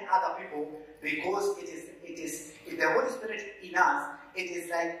so many other people because it is the Holy Spirit in us. It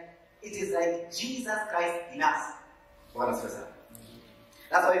is like Jesus Christ in us.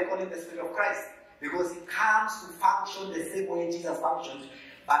 That's why we call Him the Spirit of Christ, because He comes to function the same way Jesus functioned,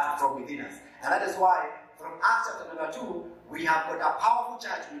 but from within us. And that is why from Acts chapter number 2, we have got a powerful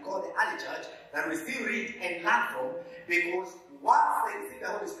church we call the early church that we still read and learn from, because once they received the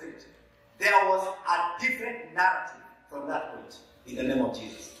Holy Spirit, there was a different narrative from that point in the name of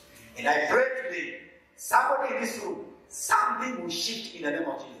Jesus. And I pray today, somebody in this room, something will shift in the name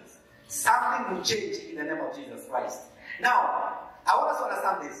of Jesus. Something will change in the name of Jesus Christ. Now, I want us to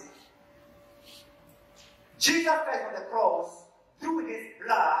understand this. Jesus Christ on the cross, through His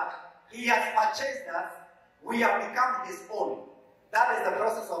blood, He has purchased us. We have become His own. That is the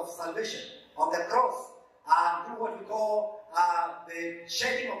process of salvation. On the cross, through what we call the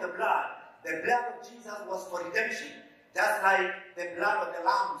shedding of the blood of Jesus was for redemption. Just like the blood of the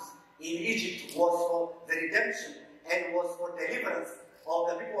lambs in Egypt was for the redemption and was for deliverance of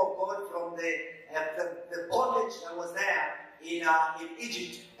the people of God from the bondage that was there in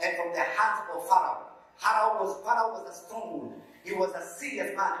Egypt and from the hands of Pharaoh. Pharaoh was a stronghold. He was a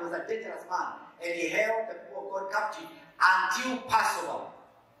serious man. He was a dangerous man. And he held the people of God captive until Passover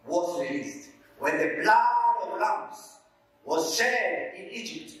was released. When the blood of lambs was shed in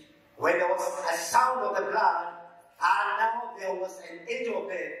Egypt, when there was a sound of the blood, and now there was an angel of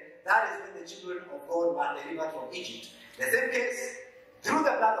death, that is when the children of God were delivered from Egypt. The same case, through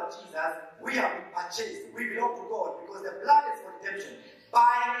the blood of Jesus, we have been purchased. We belong to God because the blood is for redemption,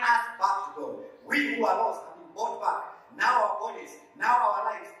 buying us back to God. We who are lost have been bought back. Now our bodies, now our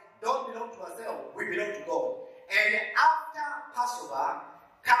lives don't belong to ourselves. We belong to God. And after Passover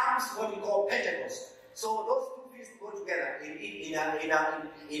comes what we call Pentecost. So those two feasts go together in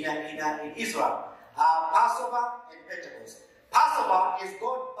Israel. Passover and Pentecost. Passover is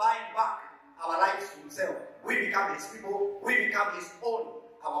God buying back our lives to himself. We become his people. We become his own.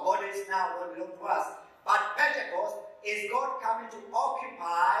 Our bodies now don't belong to us. But Pentecost is God coming to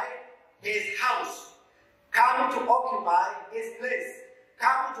occupy his house, coming to occupy his place,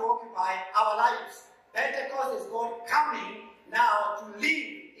 coming to occupy our lives. Pentecost is God coming now to live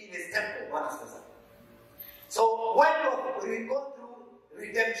in his temple. So when we go through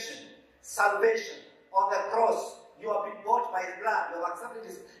redemption, salvation, on the cross, you have been bought by his blood. You have accepted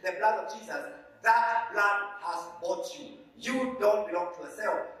the blood of Jesus. That blood has bought you. You don't belong to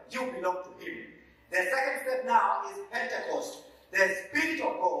yourself. You belong to him. The second step now is Pentecost. The Spirit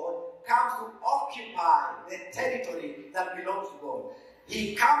of God comes to occupy the territory that belongs to God.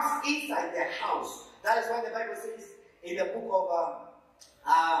 He comes inside the house. That is why the Bible says in the book of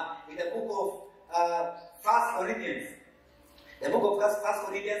 1 Corinthians, the book of 1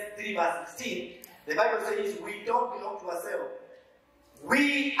 Corinthians 3 verse 16, the Bible says we don't belong to ourselves.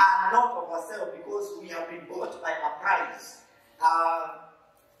 We are not of ourselves because we have been bought by a price.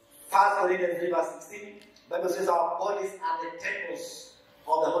 1 Corinthians 3 verse 16, the Bible says our bodies are the temples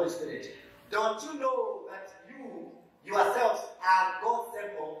of the Holy Spirit. Don't you know that you yourselves are God's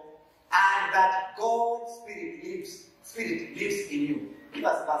temple and that God's Spirit lives in you? Give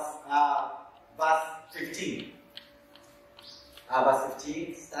us verse 15. Verse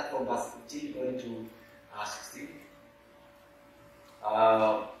 15, start from verse 15 going to 16.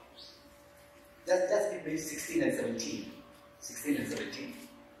 Just give me 16 and 17. 16 and 17.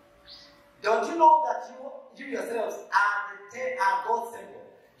 Don't you know that you yourselves are God's temple?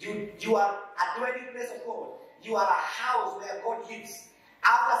 You are a dwelling place of God. You are a house where God lives.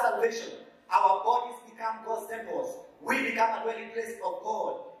 After salvation, our bodies become God's temples. We become a dwelling place of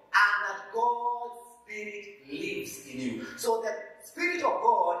God. And that God's Spirit lives in you. So the Spirit of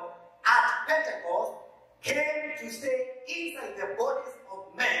God at Pentecost came to stay inside the bodies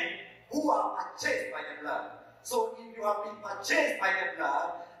of men who are purchased by the blood. So if you have been purchased by the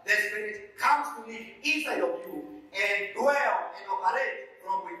blood, the Spirit comes to live inside of you and dwell and operate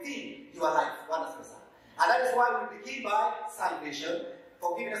from within your life. And that is why we begin by salvation,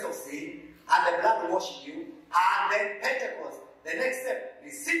 forgiveness of sin, and the blood washing you, and then Pentecost. The next step,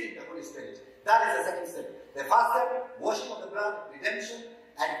 receiving the Holy Spirit. That is the second step. The first step, washing of the blood, redemption,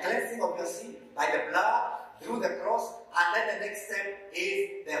 and cleansing of your sin by the blood through the cross. And then the next step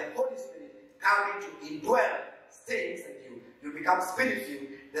is the Holy Spirit coming to indwell, stay inside you. You become spirit-filled.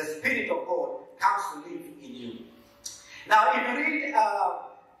 The Spirit of God comes to live in you. Now, if you read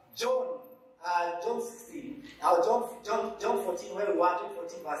John 16, John 14, where we were, John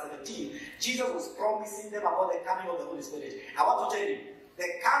 14 verse 17, Jesus was promising them about the coming of the Holy Spirit. I want to tell you, the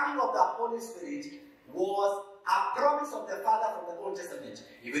coming of the Holy Spirit was a promise of the Father from the Old Testament.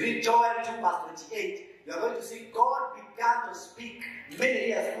 If you read Joel 2 verse 28, you are going to see God began to speak many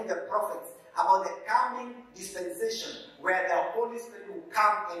years through the prophets about the coming dispensation where the Holy Spirit will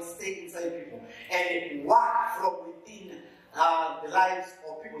come and stay inside people and work from within the lives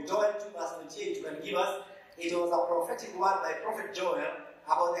of people. Joel 2 verse 28 can give us. It was a prophetic word by Prophet Joel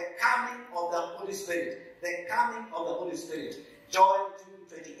about the coming of the Holy Spirit. The coming of the Holy Spirit. Joel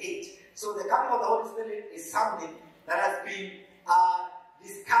 2:28. So the coming of the Holy Spirit is something that has been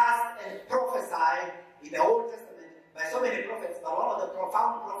discussed and prophesied in the Old Testament by so many prophets, but one of the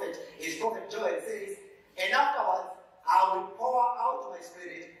profound prophets is Prophet Joel. It says, and afterwards I will pour out my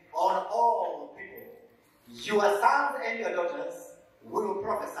spirit on all people. Your sons and your daughters will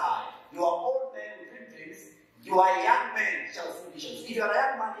prophesy. Your old men will dream dreams. Your young men shall see visions. If you are a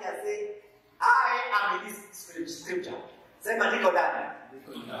young man here, say, I am in this scripture. Say, niko ndani.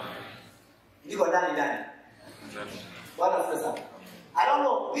 Niko ndani. What does this say? I don't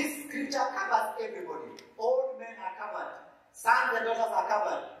know. This scripture covers everybody. Old men are covered. Sons and daughters are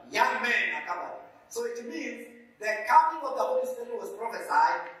covered. Young men are covered. So it means the coming of the Holy Spirit was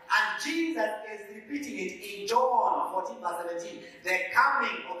prophesied, and Jesus is repeating it in John 14 verse 17. The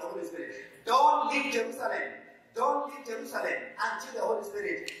coming of the Holy Spirit. Don't leave Jerusalem. Don't leave Jerusalem until the Holy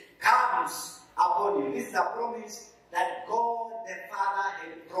Spirit comes upon you. This is a promise that God the Father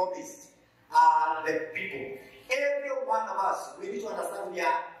had promised the people. Every one of us, we need to understand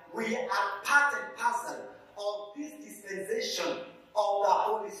we are part and parcel of this dispensation of the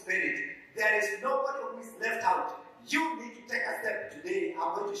Holy Spirit. There is nobody who is left out. You need to take a step today.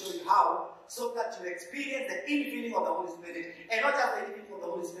 I'm going to show you how, so that you experience the infilling of the Holy Spirit, and not just the infilling of the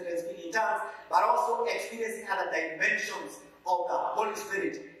Holy Spirit and speaking in tongues, but also experiencing other dimensions of the Holy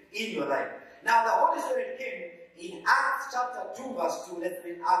Spirit in your life. Now, the Holy Spirit came in Acts chapter 2 verse 2. Let's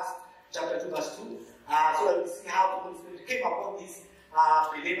read Acts chapter 2 verse 2. So that we see how the Holy Spirit came upon these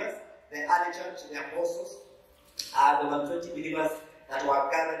believers, the early church, the apostles. There were 20 believers that were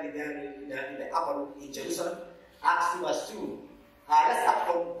gathered in the upper room in Jerusalem. Acts 2 verse 2. Let's start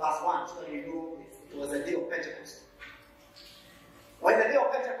from verse 1 so that you know it was the day of Pentecost. When the day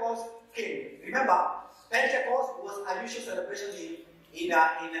of Pentecost came, remember, Pentecost was a usual celebration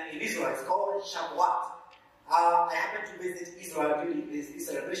in Israel. It's called Shavuot. I happened to visit Israel during this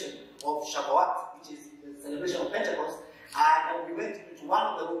celebration of Shavuot, which is the celebration of Pentecost, and we went into one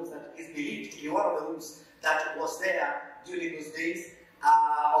of the rooms that is believed to be one of the rooms that was there during those days,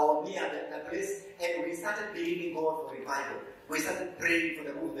 or near the place, and we started believing God for revival. We started praying for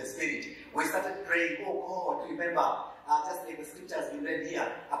the move of the Spirit. We started praying, oh God, remember, just like the scriptures we read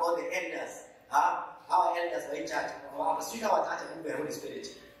here about the elders. Our elders were in church. Speaking our church about the Holy Spirit.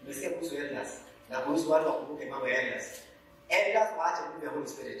 We say kuhusu elders. Na kuhusu watu wakumbuke mambo ya elders. Elders waache move the Holy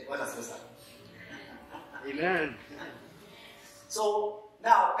Spirit. Bwana asifiwe sana. Amen. So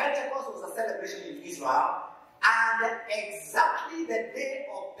now Pentecost was a celebration in Israel, and exactly the day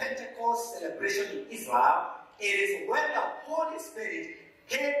of Pentecost celebration in Israel, it is when the Holy Spirit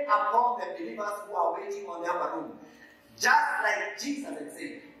came upon the believers who are waiting on the upper room. Just like Jesus had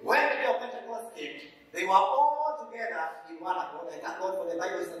said, when the day of Pentecost came, they were all together in one accord. I thank God for the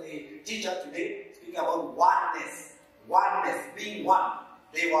Bible study teacher today, speaking about oneness. Oneness, being one.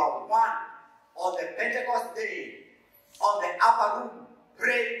 They were one on the Pentecost day, on the upper room,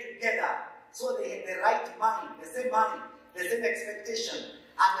 praying together. So they had the right mind, the same expectation,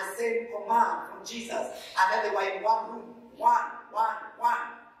 and the same command from Jesus. And then they were in one room, one.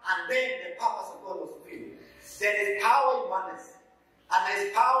 And then the purpose of God was fulfilled. There is power in oneness. And there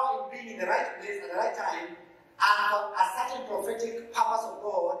is power in being in the right place at the right time, and for a certain prophetic purpose of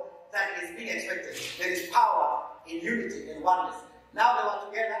God that is being expected. There is power in unity and oneness. Now they were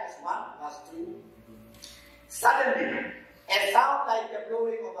together as one, verse 2. Suddenly, a sound like the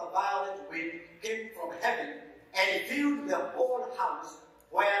blowing of a violent wind came from heaven and filled the whole house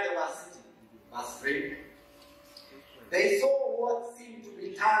where they were sitting. Verse 3. They saw what seemed to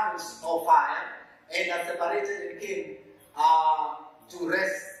be tongues of fire, and that separated and came to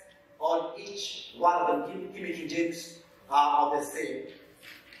rest on each one of them. Give me King James of the same.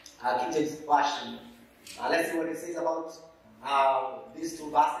 King James version. Let's see what it says about these two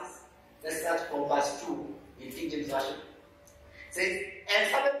verses. Let's start from verse 2 in King James version. It says,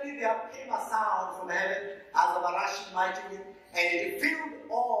 and suddenly there came a sound from heaven as of a rushing mighty wind, and it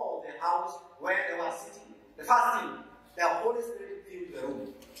filled all the house where they were sitting. The first thing, the Holy Spirit filled the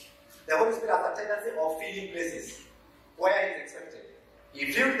room. The Holy Spirit has a tendency of filling places where he is expected.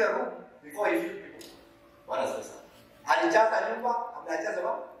 He filled the room before he filled people. What does this mean? Alijaza nyumba, amejaza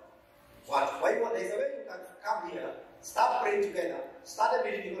what? Why there is a way you can come here, start praying together, start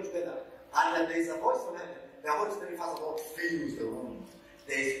believing God together, and then there is a voice from heaven. The Holy Spirit first of all fills the room.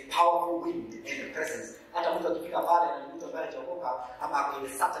 There is powerful wind in the presence. Hata mtu akifika pale na mtu ambaye anachokoka ama kwenye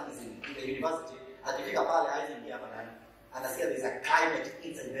satanism in the university, akifika pale haingia ndani. Anasikia there is a climate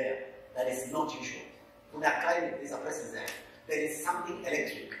inside there that is not usual. When a climate, there is a presence there. There is something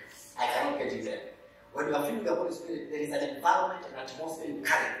electric. I cannot get it there. When you are feeling the Holy Spirit, there is an environment and atmosphere you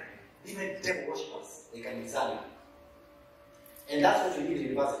carry. Even devil worshippers, they can examine. And that's what you need in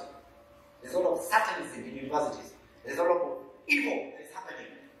university. There's a lot of satanism in universities. There's a lot of evil that is happening.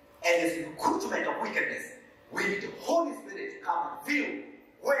 And there's recruitment of wickedness. We need the Holy Spirit to come and fill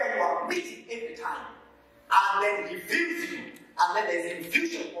where you are meeting every time. And then he fills you. And then there's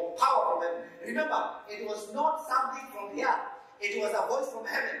infusion of power from heaven. Remember, it was not something from the earth. It was a voice from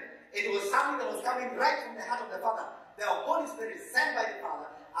heaven. It was something that was coming right from the heart of the Father. The Holy Spirit sent by the Father,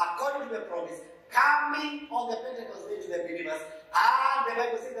 according to the promise, coming on the Pentecost day to the believers. And the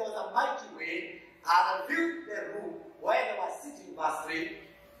Bible says there was a mighty wind and filled the room where they were sitting, verse 3.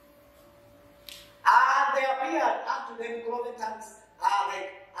 And they appeared unto them cloven tongues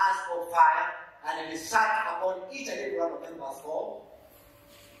like as of fire, and it sat upon each and every one of them, verse 4.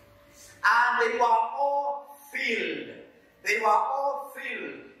 And they were all filled. They were all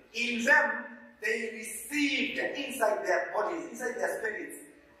filled. In them, they received inside their bodies, inside their spirits,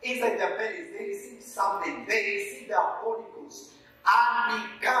 inside their bellies, they received something. They received the Holy Ghost and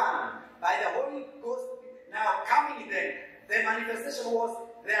began by the Holy Ghost now coming in them. The manifestation was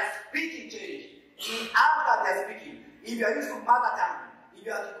their speaking change. After their speaking, if you are used to mother tongue, if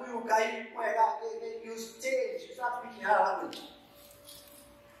you are Kikuyu, you change, you start speaking another language.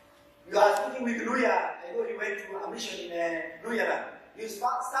 You are speaking with Luya. I know you went to a mission in Luya. You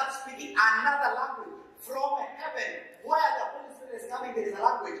start speaking another language from heaven, where the Holy Spirit is coming. There is a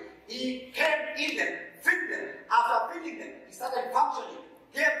language. He came in them, filled them. After filling them, he started functioning,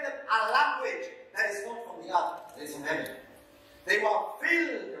 gave them a language that is not from the earth, that is from heaven. They were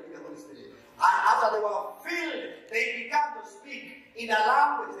filled with the Holy Spirit. And after they were filled, they began to speak in a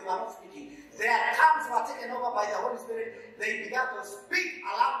language they were not speaking. Their tongues were taken over by the Holy Spirit. They began to speak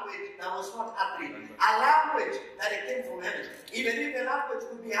a language that was not earthly, a language that came from heaven. Even if the language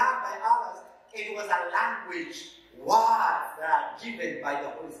could be heard by others, it was a language, words that are given by the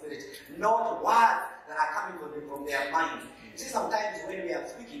Holy Spirit, not words that are coming from their minds. You see, sometimes when we are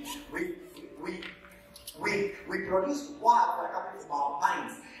speaking, we produce words that are coming from our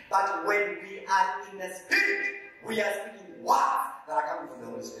minds. But when we are in the Spirit, we are speaking words that are coming from the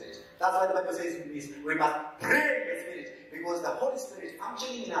Holy Spirit. That's why the Bible says we must pray in the Spirit, because the Holy Spirit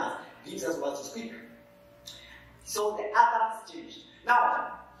functioning in us gives us words to speak. So the utterance changed.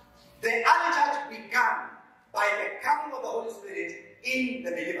 Now, the early church began by the coming of the Holy Spirit in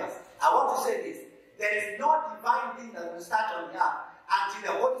the believers. I want to say this. There is no divine thing that will start on the earth until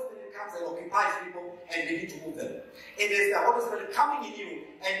the Holy Spirit comes and occupies people and begin to move them. It is the Holy Spirit coming in you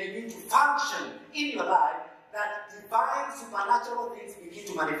and begin to function in your life that divine supernatural things begin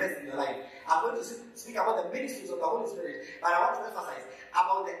to manifest in your life. I'm going to speak about the ministries of the Holy Spirit, but I want to emphasize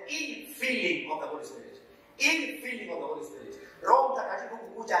about the infilling of the Holy Spirit. Infilling of the Holy Spirit. Roho Mtakatifu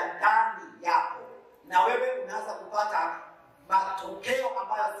kukuja ndani yako, na wewe unaanza kupata matokeo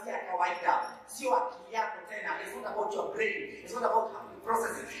ambayo si ya kawaida, sio akili yako tena. It's not about your brain. It's not about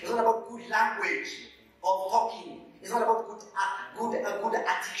processing. It's not about good language of talking. It's not about good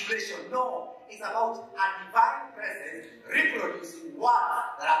articulation. No, it's about a divine presence reproducing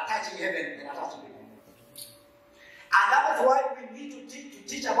words that are touching heaven and are touching people. And that is why we need to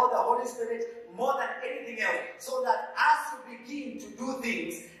teach about the Holy Spirit more than anything else, so that as you begin to do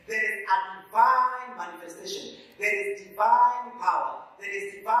things, there is a divine manifestation, there is divine power, there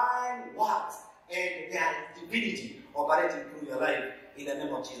is divine works, and there is divinity operating through your life in the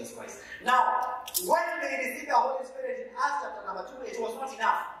name of Jesus Christ. Now, when they received the Holy Spirit in Acts chapter number 2, it was not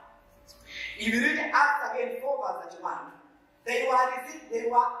enough. If you read Acts again 4 verse 31, they were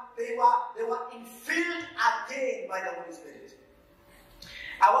infilled again by the Holy Spirit.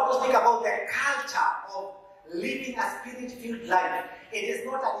 I want to speak about the culture of living a spirit-filled life. It is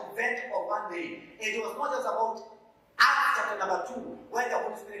not an event of one day. It was not just about Acts chapter number 2, where the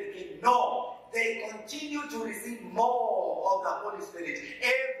Holy Spirit came. No, they continue to receive more of the Holy Spirit.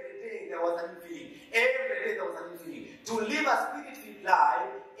 Every day there was a new feeling. Every day there was a new feeling. To live a spirit-filled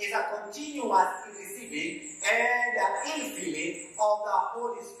life is a continuous receiving and an infilling of the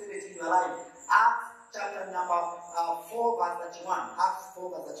Holy Spirit in your life. Acts chapter number 4 verse 31. Acts 4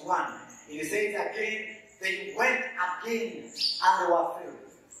 verse 31. It says again, they went again and they were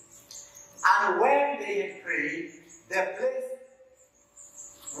filled. And when they had prayed, the place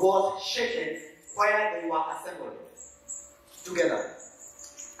was shaken where they were assembled together.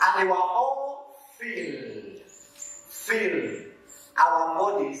 And they were all filled. Filled. Our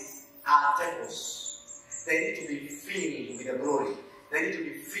bodies are temples. They need to be filled with the glory. They need to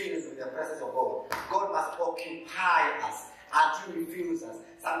be filled with the presence of God. God must occupy us until He fills us.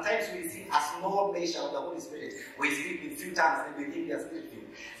 Sometimes we see a small measure of the Holy Spirit. We speak in few tongues and we think we are spirit filled.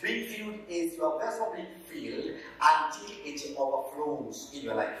 Being filled is your vessel being filled until it overflows in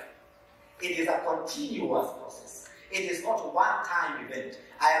your life. It is a continuous process. It is not a one-time event.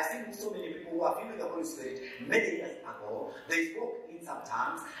 I have seen so many people who are filled with the Holy Spirit many years ago. They spoke in some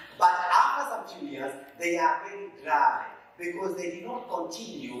tongues, but after some few years, they are very dry, because they did not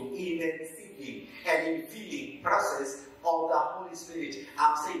continue in the receiving and in feeling process of the Holy Spirit.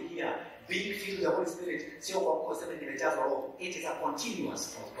 I'm saying here, being filled with the Holy Spirit, it is a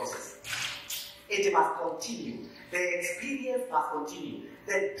continuous process. It must continue. The experience must continue.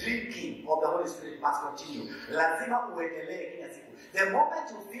 The drinking of the Holy Spirit must continue. The moment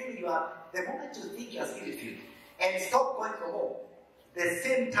you think you are spirit filled and stop going for more, the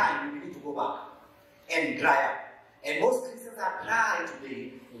same time you need to go back and dry up. And most Christians Christians are dry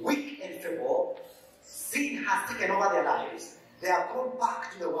today, weak and feeble. Sin has taken over their lives. They have gone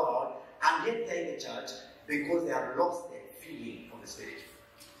back to the world, and yet they're in the church because they have lost the feeling of the Spirit.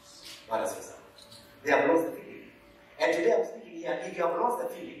 What does it say? They have lost the feeling. And today I'm speaking here, if you have lost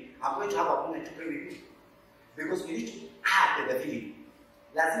the feeling, I'm going to have a moment to pray with you. Because we need to add the feeling.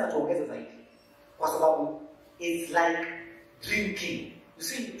 Lazima tuongeze zaidi. Kwa sababu it's like drinking. You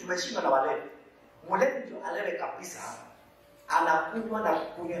see, tumeshindwa na walevi. Mlevi ndio alewe kabisa, anakunywa na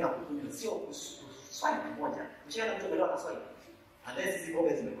kunywa na kunywa, sio kuswai moja. Mchana mtu amelewa na swai. Unless hizi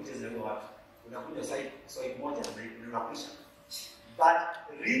pombe zimekuja zinaua watu. Unakunywa swai moja na unakwisha. But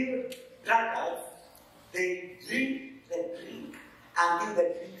real drunkards, they drink the drink until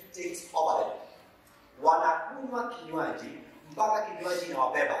the drink takes over them. Wanakunywa kinywaji mpaka kinywaji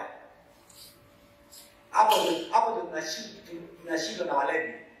inawabeba. Hapo ndio tunashindwa na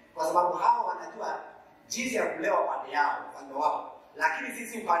walevi, kwa sababu hao wanajua jinsi ya kulewa pande yao, upande wao. Lakini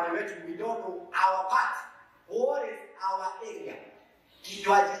sisi upande wetu, we don't know our part. What is our area?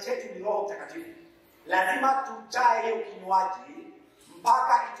 Kinywaji chetu ni Roho Mtakatifu. Lazima tujae hiyo kinywaji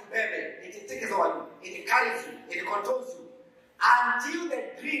mpaka itubebe. It takes over you. It carries you. It controls you. Until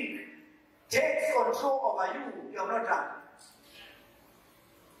the drink takes control over you, you are not drunk.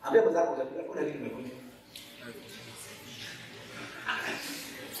 Ambia mwenzako kuna nini umekunywa?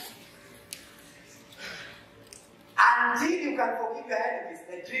 Until you can forgive your enemies,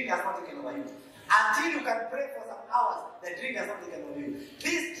 the drink has not taken over you. Until you can pray for some hours, the drink has not taken over you.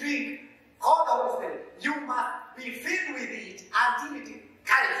 This drink, called the Holy Spirit, you must be filled with it until it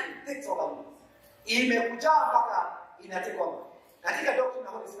carries you, takes over you. Imekujaa mpaka inatake over. Katika doctrine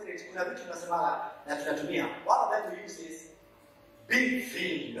of the Holy Spirit, kuna vitu tunasema na tunatumia. One of them we use is being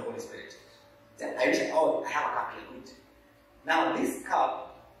filled with the Holy Spirit. Then I wish I have a cup like it. Now this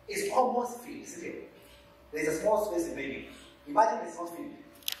cup is almost filled, isn't it? There is a small space remaining. Imagine it's not filled.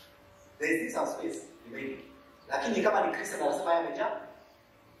 There is some space remaining. Lakini kama ni Kristo anasema yamejaa.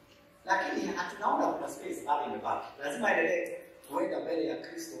 Lakini hatunaona kuna space bado imebaki. Lazima endelee kuenda mbele ya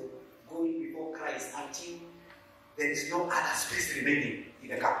Kristo, going before Christ until there is no other space remaining in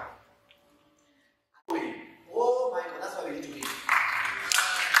the cup. Oh my God, that's why we need to be.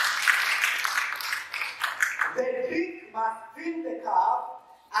 The drink must fill the cup,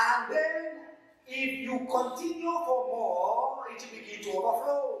 and then if you continue for more, it will begin to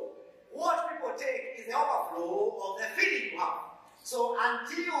overflow. What people take is the overflow of the feeling you have. So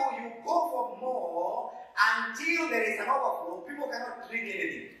until you go for more, until there is an overflow, people cannot drink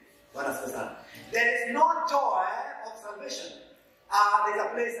anything. There is no joy of salvation. There's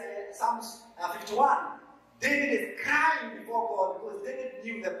a place, Psalms 51. David is crying before God because David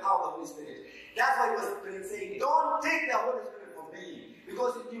knew the power of the Holy Spirit. That's why he was saying, don't take the Holy Spirit from me,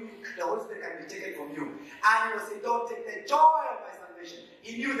 because he knew the Holy Spirit can be taken from you. And he was saying, don't take the joy of my salvation.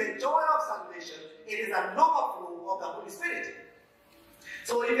 He knew the joy of salvation, it is an overflow of the Holy Spirit.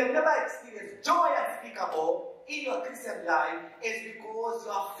 So if you have never experienced joy unspeakable in your Christian life, it's because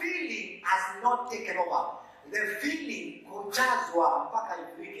your feeling has not taken over. The feeling kujazwa mpaka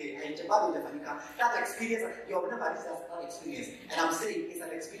ifike haijabado inafanyika. That experience, you have never had that experience. And I'm saying it's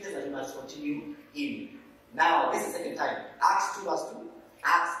an experience that you must continue in. Now, this is the second time. Acts 2 verse 2.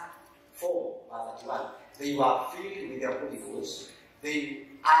 Acts 4 verse 31. They were filled with the Holy Ghost. They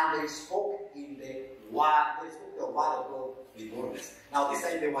spoke in the word. They spoke the word of God with boldness. Now, this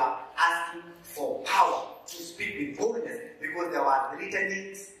time they were asking for power to speak with boldness because there were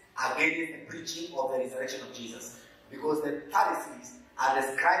threatenings against the preaching of the resurrection of Jesus. Because the Pharisees and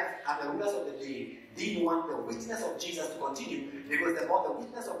the scribes and the rulers of the day didn't want the witness of Jesus to continue, because the more the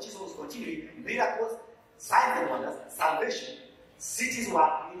witness of Jesus was continuing, miracles, signs and wonders, salvation, cities were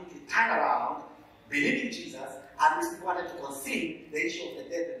beginning to turn around, believe in Jesus, and these people wanted to conceal the issue of the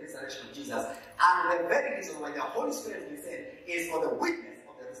death and resurrection of Jesus. And the very reason why the Holy Spirit is sent is for the witness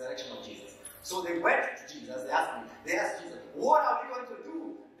of the resurrection of Jesus. So they went to Jesus, they asked Jesus, what are we going to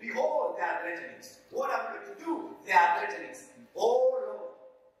do? Behold, there are threatenings. What are we going to do? There are threatenings. Oh Lord,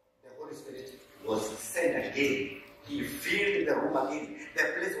 the Holy Spirit was sent again. He filled the room again. The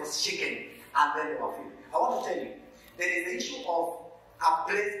place was shaken, and then they were filled. I want to tell you, there is the issue of a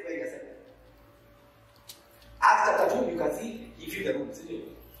place where you are sent. Acts chapter 2, you can see he filled the room.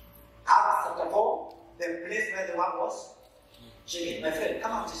 Acts chapter 4, the place where the one was shaken. My friend,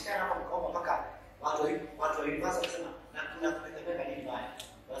 come on, just kind of mpaka watu wa university kusema na kuna kutetemeka nini baya.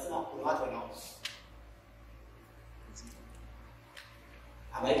 Wanasema kuna watu wanao.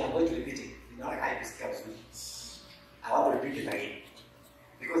 I'm going to repeat it. It's not like I just I want to repeat it again.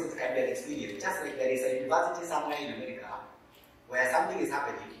 Because it can be an experience. Just like there is a university somewhere in America where something is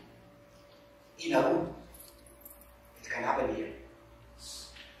happening in a room. It can happen here.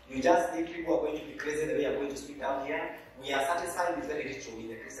 You just think people are going to be crazy the way you are going to speak down here. We are satisfied with very little in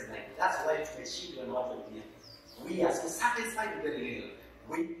the Christian life. That's why to achieve and what we do. We are so satisfied with very little.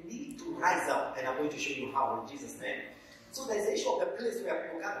 We need to rise up, and I'm going to show you how in Jesus' name. So there's the issue of the place where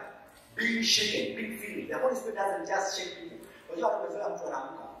people gather. Being shaken, being filled. The Holy Spirit doesn't just shake people.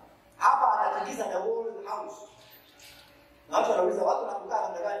 Hapa anatikisa the whole house. Na watu wanauliza watu wanakukaa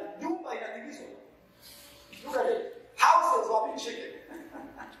namna gani? Nyumba inatikiswa. Look at it. Houses were being shaken.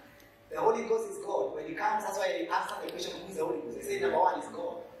 The Holy Ghost is God. When He comes, that's why I answer the question, who is the Holy Ghost? They say number one is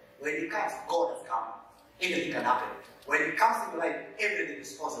God. When He comes, God has come. Anything can happen. When He comes in your life, everything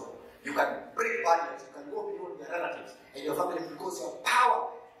is possible. You can break barriers. You can go beyond your relatives and your family because you have power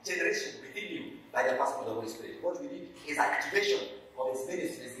generation within you by the person of the Holy Spirit. What we need is activation of His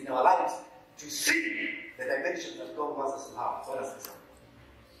ministries in our lives to see the dimensions that God wants us to have.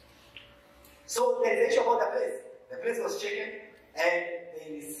 So there is an issue about the place. The place was shaken and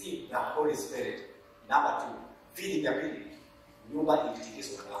they received the Holy Spirit. Number two, feeding the building. Nyumba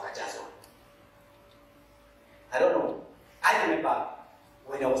ilitikiswa na wakajazwa. I don't know. I remember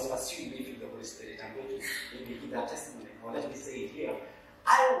when I was pursuing living the Holy Spirit. I'm going to maybe give that testimony, or let me say it here.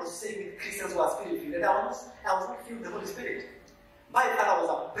 I was saying with Christians who are spirit filled, and I was not filled with the Holy Spirit. My father was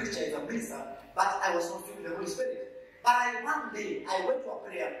a preacher, he's a minister, but I was not filled with the Holy Spirit. But one day I went to a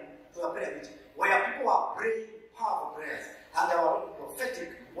prayer meeting where people were praying powerful prayers, and there were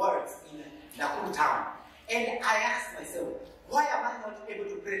prophetic words in Nakuru town. And I asked myself, why am I not able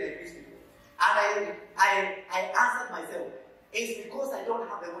to pray like these people? And I answered myself, it's because I don't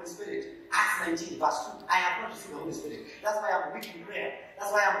have the Holy Spirit. Acts 19, verse 2. I have not received the Holy Spirit. That's why I'm weak in prayer.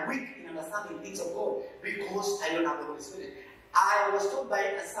 That's why I'm weak in understanding things of God. Because I don't have the Holy Spirit. I was told by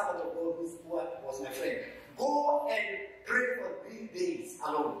a servant of God who was my friend, go and pray for 3 days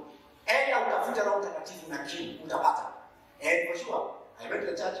alone. And I would have put around the queue, and for sure, I went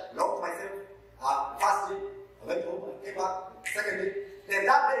to the church, locked myself, fasted, I went home, I came back, second day. Then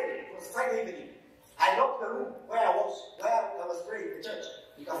that day, it was Friday evening, I locked the room where I was praying in the church.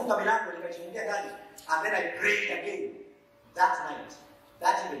 And then I prayed again. That night,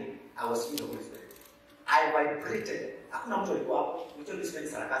 that evening, I was filled with the Holy Spirit. I vibrated. Hakuna mtu alikuwa hapo. Mtu alisipendi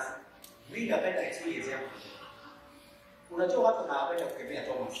sarakasi. Mimi napenda experience yangu. Unajua watu wanapenda kukemea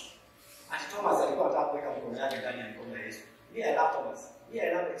Thomas. Ati Thomas alikuwa anataka kuweka mikono yake ndani ya mikono ya Yesu. Me, I love Thomas. Me,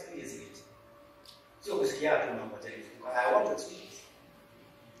 I love experiencing it. Sio kusikia tu mambo tele. I want to experience.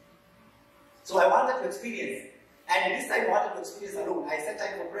 So I wanted to experience. And this time I wanted to experience alone. I set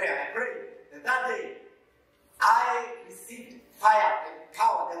time for prayer. I prayed. And that day, I received fire and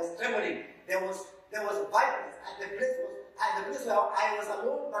power. There was trembling. There was violence. And the place where I was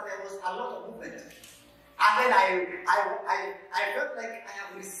alone, but there was a lot of movement. And then I felt like I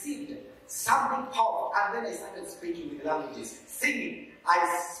have received something powerful. And then I started speaking with languages, singing. I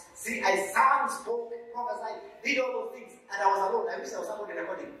sang, spoke, prophesied, did all those things. And I was alone. I wish there was somebody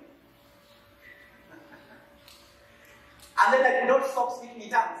recording. And then I could not stop speaking in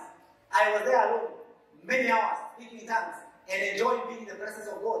tongues. I was there alone, many hours, speaking in tongues, and enjoying being in the presence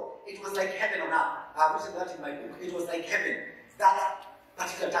of God. It was like heaven on earth. I've written that in my book. It was like heaven. That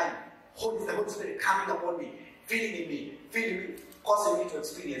particular time, the Holy Spirit coming upon me, filling me, causing me to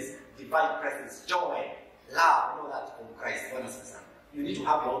experience divine presence, joy, love, and all that from Christ. You need to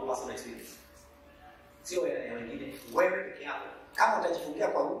have your own personal experience. Sio wengine, wewe peke yako. Kama utajifungia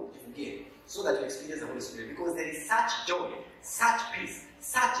kwa Mungu, jifungie. So that you experience the Holy Spirit. Because there is such joy, such peace,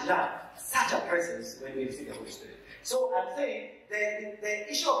 such love, such a presence when we receive the Holy Spirit. So I'm saying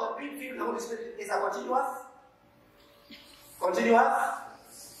the issue of being filled with the Holy Spirit is a continuous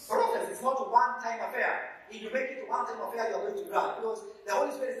process. It's not a one-time affair. If you make it a one-time affair, you are going to drown. Because the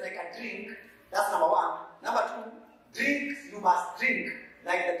Holy Spirit is like a drink. That's number one. Number two, you must drink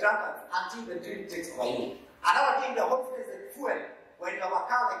like the drunkard until the drink takes over you. Another thing, the Holy Spirit is like fuel. When you have a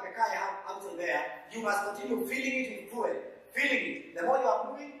car like the car you have outside there, you must continue filling it with fuel. Filling it. The more you are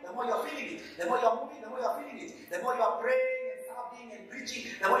moving, the more you are filling it. The more you are moving, the more you are filling it. The more you are praying and serving and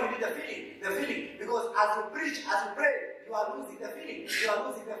preaching, the more you need the filling. Because as you preach, as you pray, you are losing the filling. You are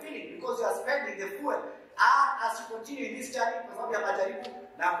losing the filling because you are spending the fuel. And as you continue in this journey, kwa sababu ya majaribu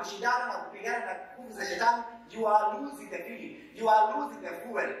na kushindana na kupigana na nguvu za shetani, you are losing the filling. You are losing the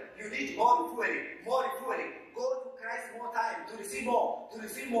fuel. You need more fueling. Go to Christ more time to receive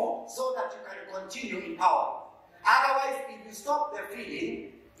more, so that you can continue in power. Otherwise, if you stop the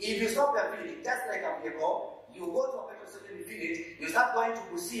feeling, just like a vehicle, you go to a petrol station, you fill it, you start going to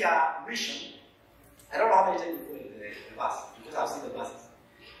Busia Mission. I don't know how many times you fuel the bus, because I've seen the buses.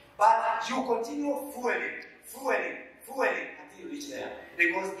 But you continue fueling until you reach there.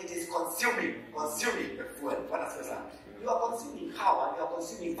 because it is consuming the fuel. What does that? You are consuming power, you are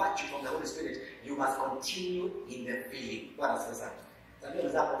consuming virtue from the Holy Spirit. You must continue in the feeling. What does that? That's an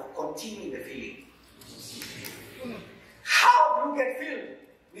example of continue in the feeling. How do you get filled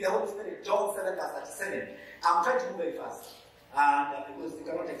with the Holy Spirit? John 7 verse 37. I'm trying to move very fast. And because you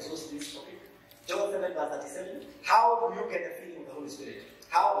cannot exhaust this topic. John 7 verse 37. How do you get the feeling of the Holy Spirit?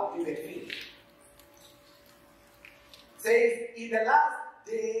 How do you get filled? It says, in the last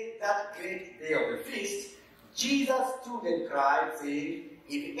day, that great day of the feast, Jesus stood and cried, saying,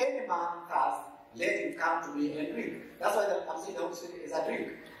 if any man thirst, let him come to me and drink. That's why I'm saying the Holy Spirit is a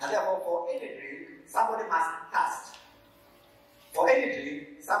drink. And therefore, for any drink, somebody must thirst. For any drink,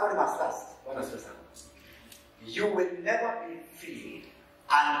 somebody must thirst. You will never be filled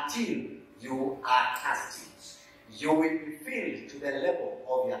until you are thirsty. You will be filled to the level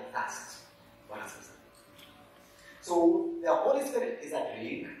of your thirst. So the Holy Spirit is a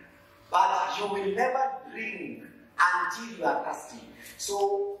drink, but you will never drink until you are thirsty.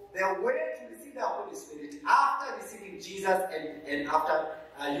 So the way to receive the Holy Spirit after receiving Jesus and after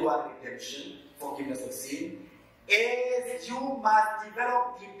your redemption, forgiveness of sin, is you must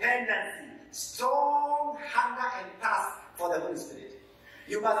develop dependency, strong hunger and thirst for the Holy Spirit.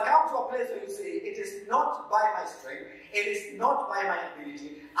 You must come to a place where you say, it is not by my strength, it is not by my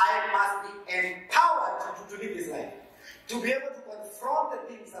ability, I must be empowered to live this life. To be able to confront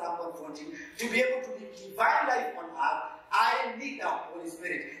the things that I'm confronting, to be able to live divine life on earth, I need the Holy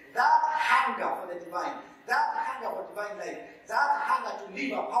Spirit. That hunger for the divine, that hunger for divine life, that hunger to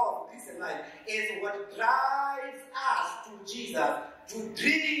live a powerful Christian life is what drives us to Jesus to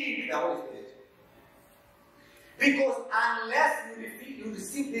drink the Holy Spirit. Because unless you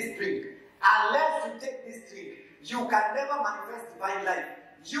receive this drink, unless you take this drink, you can never manifest divine life.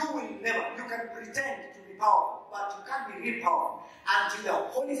 You will never. You can pretend to be powerful, but you can't be real powerful until the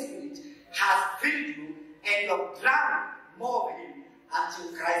Holy Spirit has filled you and you have drunk more of Him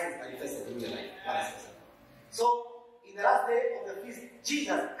until Christ is manifested in your life. So, in the last day of the feast,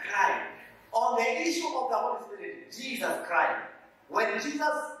 Jesus cried. On the issue of the Holy Spirit, Jesus cried. When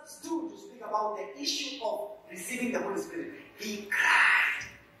Jesus stood to speak about the issue of receiving the Holy Spirit, He cried.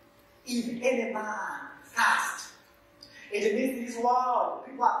 If any man thirst. It means in this world,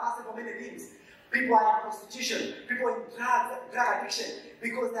 people are thirsty for many things. People are in prostitution, people in drug addiction,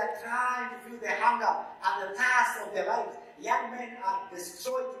 because they're trying to feel the hunger and the thirst of their lives. Young men are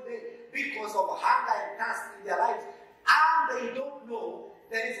destroyed today because of hunger and thirst in their lives. And they don't know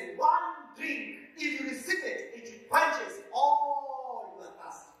there is one drink. If you receive it, it quenches all your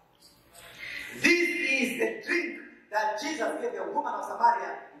thirst. This is the drink that Jesus gave the woman of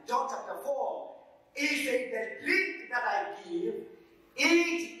Samaria in John chapter 4. He said, the drink that I give, it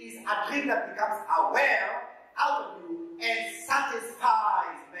is a drink that becomes aware out of you and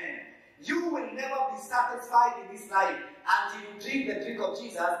satisfies men. You will never be satisfied in this life until you drink the drink of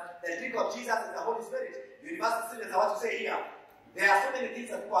Jesus. The drink of Jesus is the Holy Spirit. University students, I want to say here, there are so many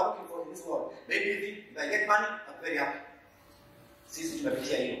things that people are looking for in this world. Maybe you think, if I get money, I'm very happy. Sisi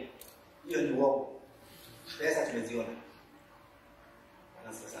tumepitia hiyo. Hiyo ni uongo. Pesa tumeziona.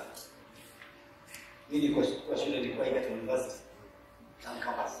 Anasema sana. Mimi kwa shule nilikuwa hivi at university. Na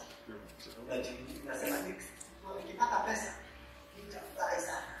campus. Nasema nikipata pesa, nitafurahi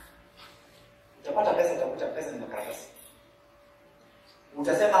sana. Utapata pesa, utakuta pesa ni makaratasi.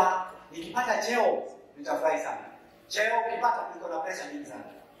 Utasema nikipata cheo, nitafurahi sana. Cheo ukipata niko na pressure nyingi sana.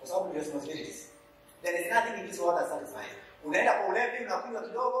 Kwa sababu ni responsibilities. There is nothing in this world that satisfies. Unaenda kwa ulevi, unakunywa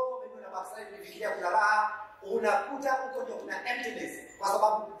kidogo, maybe una backslide, unafikiria kuna raha, unakuta huko ndio kuna emptiness. Kwa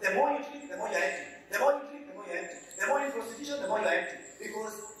sababu the more you drink, the more you are empty. The more you drink, the more you are empty. The more you prostitution, the more you are empty.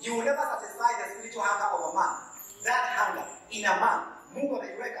 Because you will never satisfy the spiritual hunger of a man. That hunger in a man, Mungu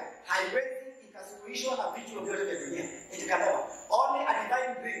ameiweka, haiwezi ikasuluhishwa na vitu vyote vya dunia. It can never. Only a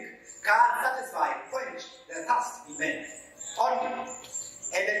divine drink can satisfy, quench the thirst in men. Only.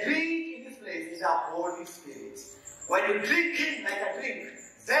 And the drink in this place is the Holy Spirit. When you drink Him like a drink,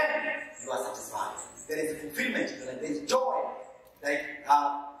 then you are satisfied. There is fulfillment, there is joy. Like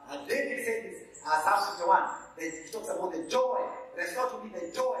David said this, Psalm 51, he talks about the joy. Restore to me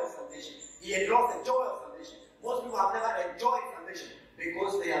the joy of salvation. He had lost the joy of salvation. Most people have never enjoyed salvation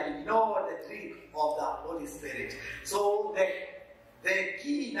because they have ignored the drink of the Holy Spirit. So the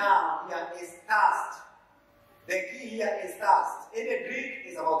key now here is thirst. The key here is thirst. Any drink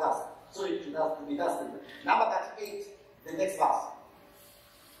is about thirst. So it has to be thirsty. Number 38, the next verse.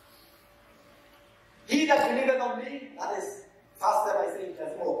 He that believeth on me, that is, first step I say,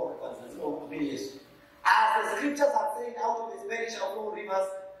 there's more consequences. As the scriptures have said, out of his belly shall flow rivers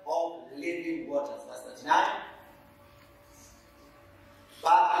of living waters. Verse 39.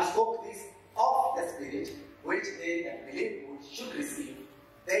 But he spoke this of the Spirit, which they that believe should receive.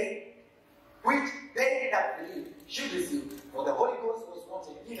 Which they that believe should receive. For the Holy Ghost was not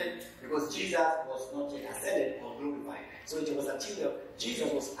yet given, because Jesus was not yet ascended or glorified. So it was until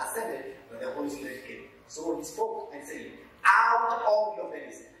Jesus was ascended that the Holy Spirit came. So he spoke and said, out of your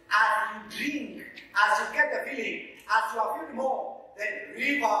bellies, as you drink, as you get the feeling, as you are feeling more, then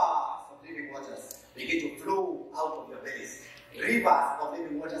rivers of living waters begin to flow out of your bellies. Rivers of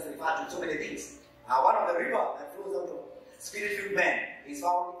living waters refer to so many things. One of the rivers that flows out of spirit-filled men is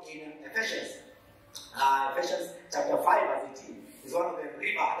found in Ephesians. Ephesians chapter 5 verse 18 is one of the rivers.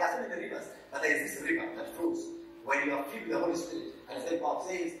 There are so many rivers, but there is this river that flows when you are filled with the Holy Spirit. And St. Paul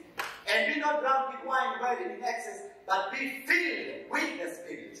says, and be not drunk with wine wherein in excess, but be filled with the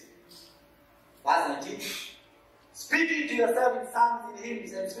Spirit. Verse 19, speaking to yourself in psalms, in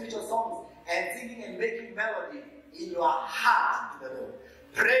hymns, and spiritual songs, and singing and making melody in your heart to the Lord.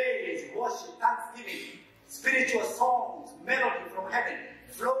 Praise, worship, thanksgiving, spiritual songs, melody from heaven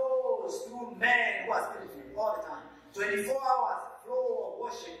flows through men who are spiritual all the time. 24 hours flow of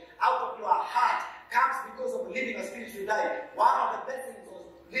worship out of your heart comes because of living a spiritual life. One of the best things of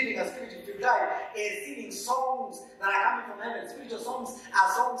living a spiritual life is singing songs that are coming from heaven. Spiritual songs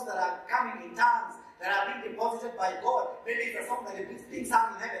are songs that are coming in tongues, that are being deposited by God. Maybe it's a song that is being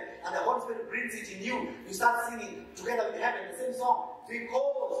sung in heaven, and the Holy Spirit brings it in you. You start singing together with heaven the same song,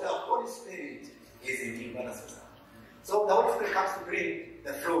 because the Holy Spirit is in you. So the Holy Spirit comes to bring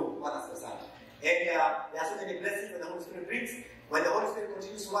the flow. And there are so many blessings that the Holy Spirit brings. When the Holy Spirit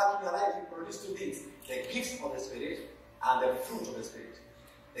continues to work in your life, He produces two things: the gifts of the Spirit and the fruit of the Spirit.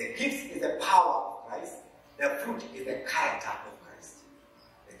 The gifts is the power of Christ. The fruit is the character of Christ.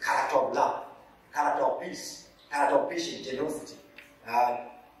 The character of love, character of peace, character of patience, generosity.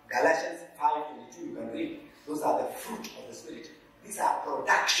 Galatians 5:22, you can read. Those are the fruit of the Spirit. These are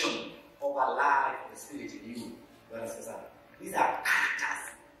production of a life of the Spirit in you. These are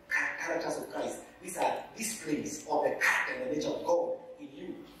characters of Christ. These are displays of the character and the nature of God in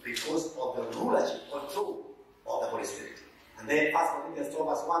you, because of the rulership, control of the Holy Spirit. And then 1 Corinthians 12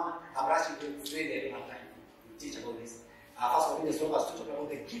 verse 1, I'm rushing to explain, I don't have time to teach about this. 1 Corinthians 12 verse 2 talking about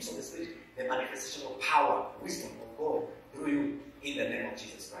the gifts of the Spirit, the manifestation of power, wisdom of God through you in the name of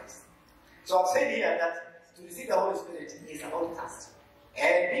Jesus Christ. So I've said here that to receive the Holy Spirit is about trust.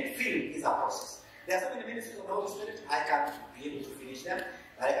 And being filled is a process. There are so many ministries of the Holy Spirit, I can't be able to finish them.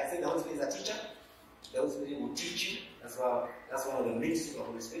 But I can say the Holy Spirit is a teacher. The Holy Spirit will teach you. That's one of the ministries of the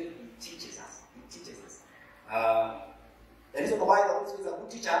Holy Spirit. He teaches us. The reason why the Holy Spirit is a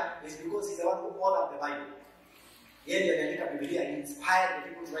good teacher is because He's the one who authored the Bible. He inspired the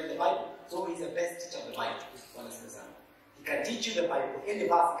people to write the Bible. So He's the best teacher of the Bible. He can teach you the Bible. Any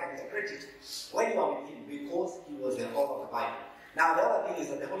verse He can interpret it when you are with Him, because He was the author of the Bible. Now the other thing is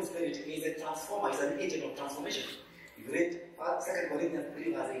that the Holy Spirit is a transformer, is an agent of transformation. If you read 2 Corinthians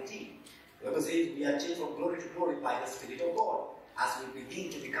 3 verse 18, the Bible says we are changed from glory to glory by the Spirit of God. As we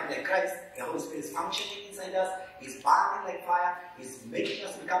begin to become like Christ, the Holy Spirit is functioning inside us, He's burning like fire, He's making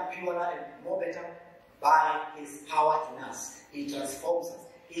us become purer and more better by His power in us. He transforms us.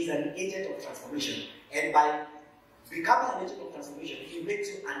 He's an agent of transformation. And by becoming an agent of transformation, He makes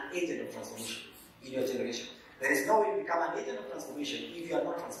you an agent of transformation in your generation. There is no way you become an agent of transformation if you are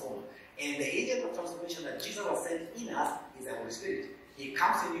not transformed. And the agent of transformation that Jesus has sent in us is the Holy Spirit. He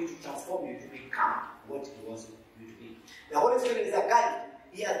comes in you to transform you to become what He wants you to be. The Holy Spirit is a guide.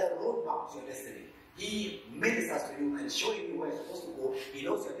 He has the roadmap to your destiny. He ministers to you and showing you where you're supposed to go. He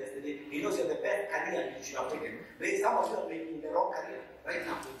knows your destiny. He knows you're the best career you should have taken. There is some of you are making the wrong career right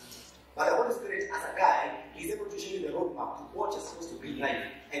now. But the Holy Spirit, as a guide, is able to show you the roadmap to what you're supposed to be in life.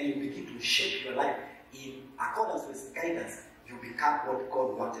 And you begin to shape your life in accordance with His guidance. You become what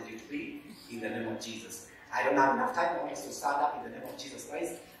God wanted you to be in the name of Jesus. I don't have enough time. I want us to stand up in the name of Jesus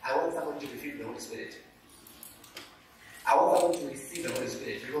Christ. I want somebody to receive the Holy Spirit. I want somebody to receive the Holy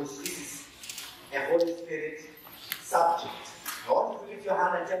Spirit, because this is a Holy Spirit subject. I want you to lift your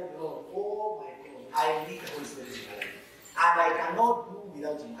hand and tell the Lord, oh my God, I need the Holy Spirit in my life. And I cannot do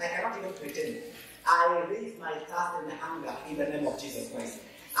without Him. I cannot even pretend. I raise my thirst and hunger in the name of Jesus Christ.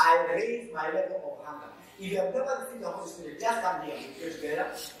 I raise my level of hunger. If you have never received the Holy Spirit, just come here. We pray together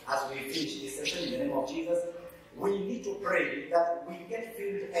as we finish this session in the name of Jesus. We need to pray that we get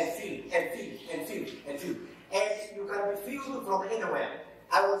filled and filled and filled and filled and filled. And you can be filled from anywhere.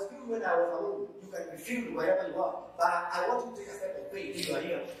 I was filled when I was alone. You can be filled wherever you are. But I want you to take a step of faith if you are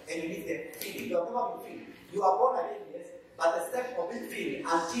here and you need the feeling. You have never been filled. You are born again, yes, But the step of being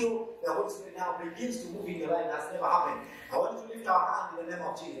filled until the Holy Spirit now begins to move in your life has never happened. I want you to lift our hand in the name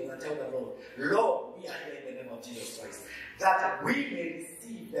of Jesus and tell the Lord, Lord, we are here in the name of Jesus Christ, that we may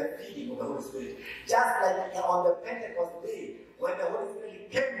receive the feeding of the Holy Spirit. Just like on the Pentecost day, when the Holy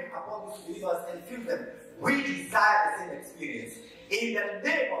Spirit came upon these believers and filled them, we desire the same experience. In the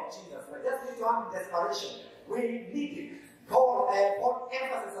name of Jesus Christ, just need to have desperation. We need it. Paul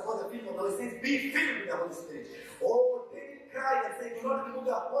emphasis upon the filling of the Holy Spirit. Be filled with the Holy Spirit. Oh, David cried and said, do not remove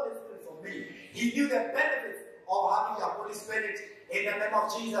the Holy Spirit from me. He knew the benefits of having the Holy Spirit. In the name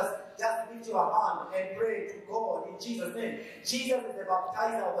of Jesus, just lift your hand and pray to God in Jesus' name. Jesus is the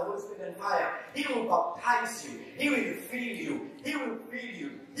baptizer of the Holy Spirit and fire. He will baptize you. He will fill you. He will fill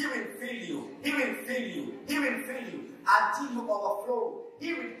you. He will fill you. He will fill you. He will fill you until you overflow.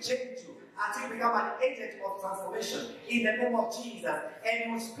 He will change you until you become an agent of transformation in the name of Jesus. And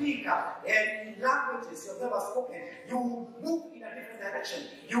you will speak in languages you have never spoken. You will move in a different direction.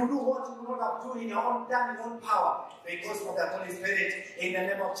 You will do what you would not have done in your own time, in your own power, because of the Holy Spirit in the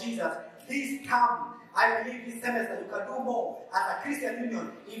name of Jesus. This come, I believe this semester you can do more as a Christian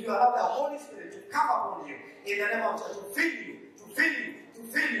union if you allow the Holy Spirit to come upon you in the name of Jesus, to fill you, to fill you, to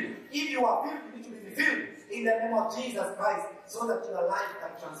fill you. If you are filled, you need to be filled in the name of Jesus Christ so that your life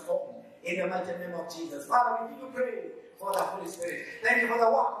can transform. In the mighty name of Jesus. Father, we give you praise for the Holy Spirit. Thank you for the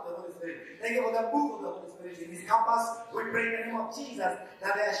work of the Holy Spirit. Thank you for the move of the Holy Spirit in this campus. We pray in the name of Jesus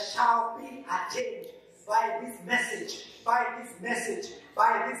that there shall be a change by this message, by this message,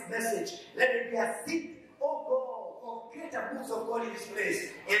 by this message. Let it be a seed, oh God, for greater moves of God in this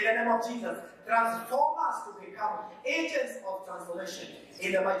place. In the name of Jesus, transform us to become agents of transformation.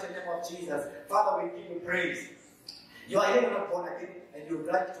 In the mighty name of Jesus. Father, we give you praise. You are here not born again and you would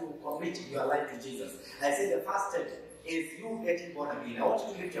like to commit your life to Jesus. I say the first step is you getting born again. I want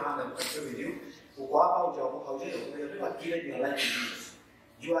you to lift your hand and pray with you. You have given your life to Jesus.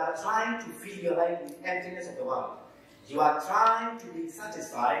 You are trying to fill your life with emptiness of the world. You are trying to be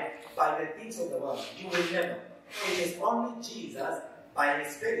satisfied by the things of the world. You will never. It is only Jesus, by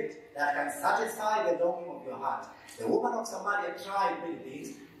His Spirit, that can satisfy the longing of your heart. The woman of Samaria tried many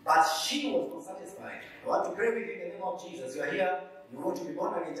things, but she was not satisfied. I want to pray with you in the name of Jesus. You are here, you want to be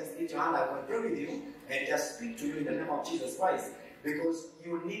born again, just lift your hand. I want to pray with you and just speak to you in the name of Jesus Christ. Because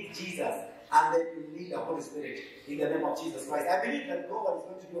you need Jesus and then you need the Holy Spirit in the name of Jesus Christ. I believe that God is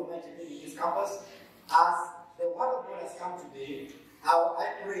going to do a mighty thing in this campus. As the word of God has come today,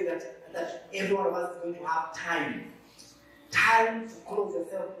 I pray that every one of us is going to have time to close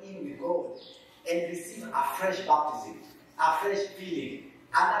yourself in with God and receive a fresh baptism, a fresh feeling,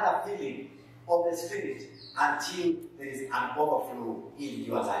 another feeling of the Spirit until there is an overflow in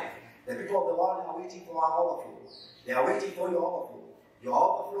your life. The people of the world are waiting for our overflow. They are waiting for your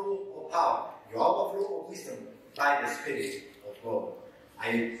overflow of power, your overflow of wisdom by the Spirit of God.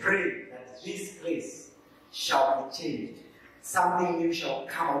 I pray that this place shall be changed. Something new shall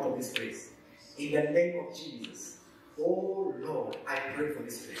come out of this place. In the name of Jesus. Oh Lord, I pray for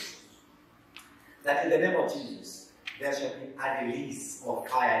this place. That in the name of Jesus, there shall be a release of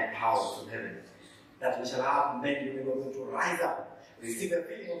fire and power from heaven. That we shall have men who are going to rise up, receive the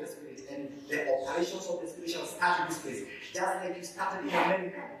feeling of the Spirit, and the operations of the Spirit shall start in this place. Just like you started in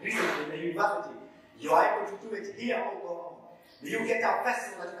America, recently in the university, you are able to do it here, oh God. You get a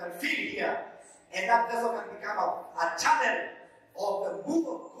vessel that you can fill here, and that vessel can become a channel of the move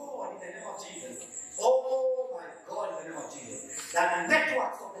of God in the name of Jesus. Oh my God, in the name of Jesus. That the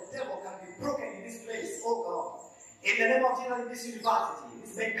networks of the devil can be broken in this place, oh God. In the name of Jesus, in this university, in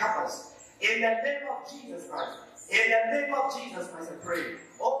this main campus, in the name of Jesus Christ, in the name of Jesus Christ, I pray.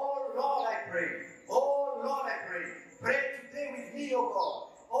 Oh Lord, I pray. Oh Lord, I pray. Pray today with me, oh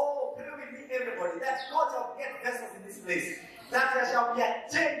God. Oh, pray with me, everybody. That God shall get vessels in this place. That there shall be a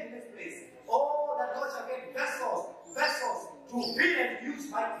change in this place. Oh, that God shall get vessels to fill and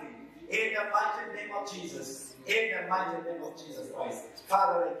use mightily. In the mighty name of Jesus. In the mighty name of Jesus Christ.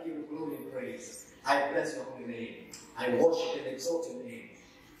 Father, I give you glory and praise. I bless your holy name. I worship and exalt your name.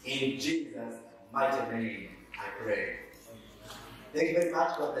 In Jesus' mighty name, I pray. Thank you very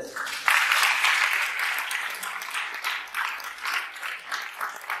much. God bless you.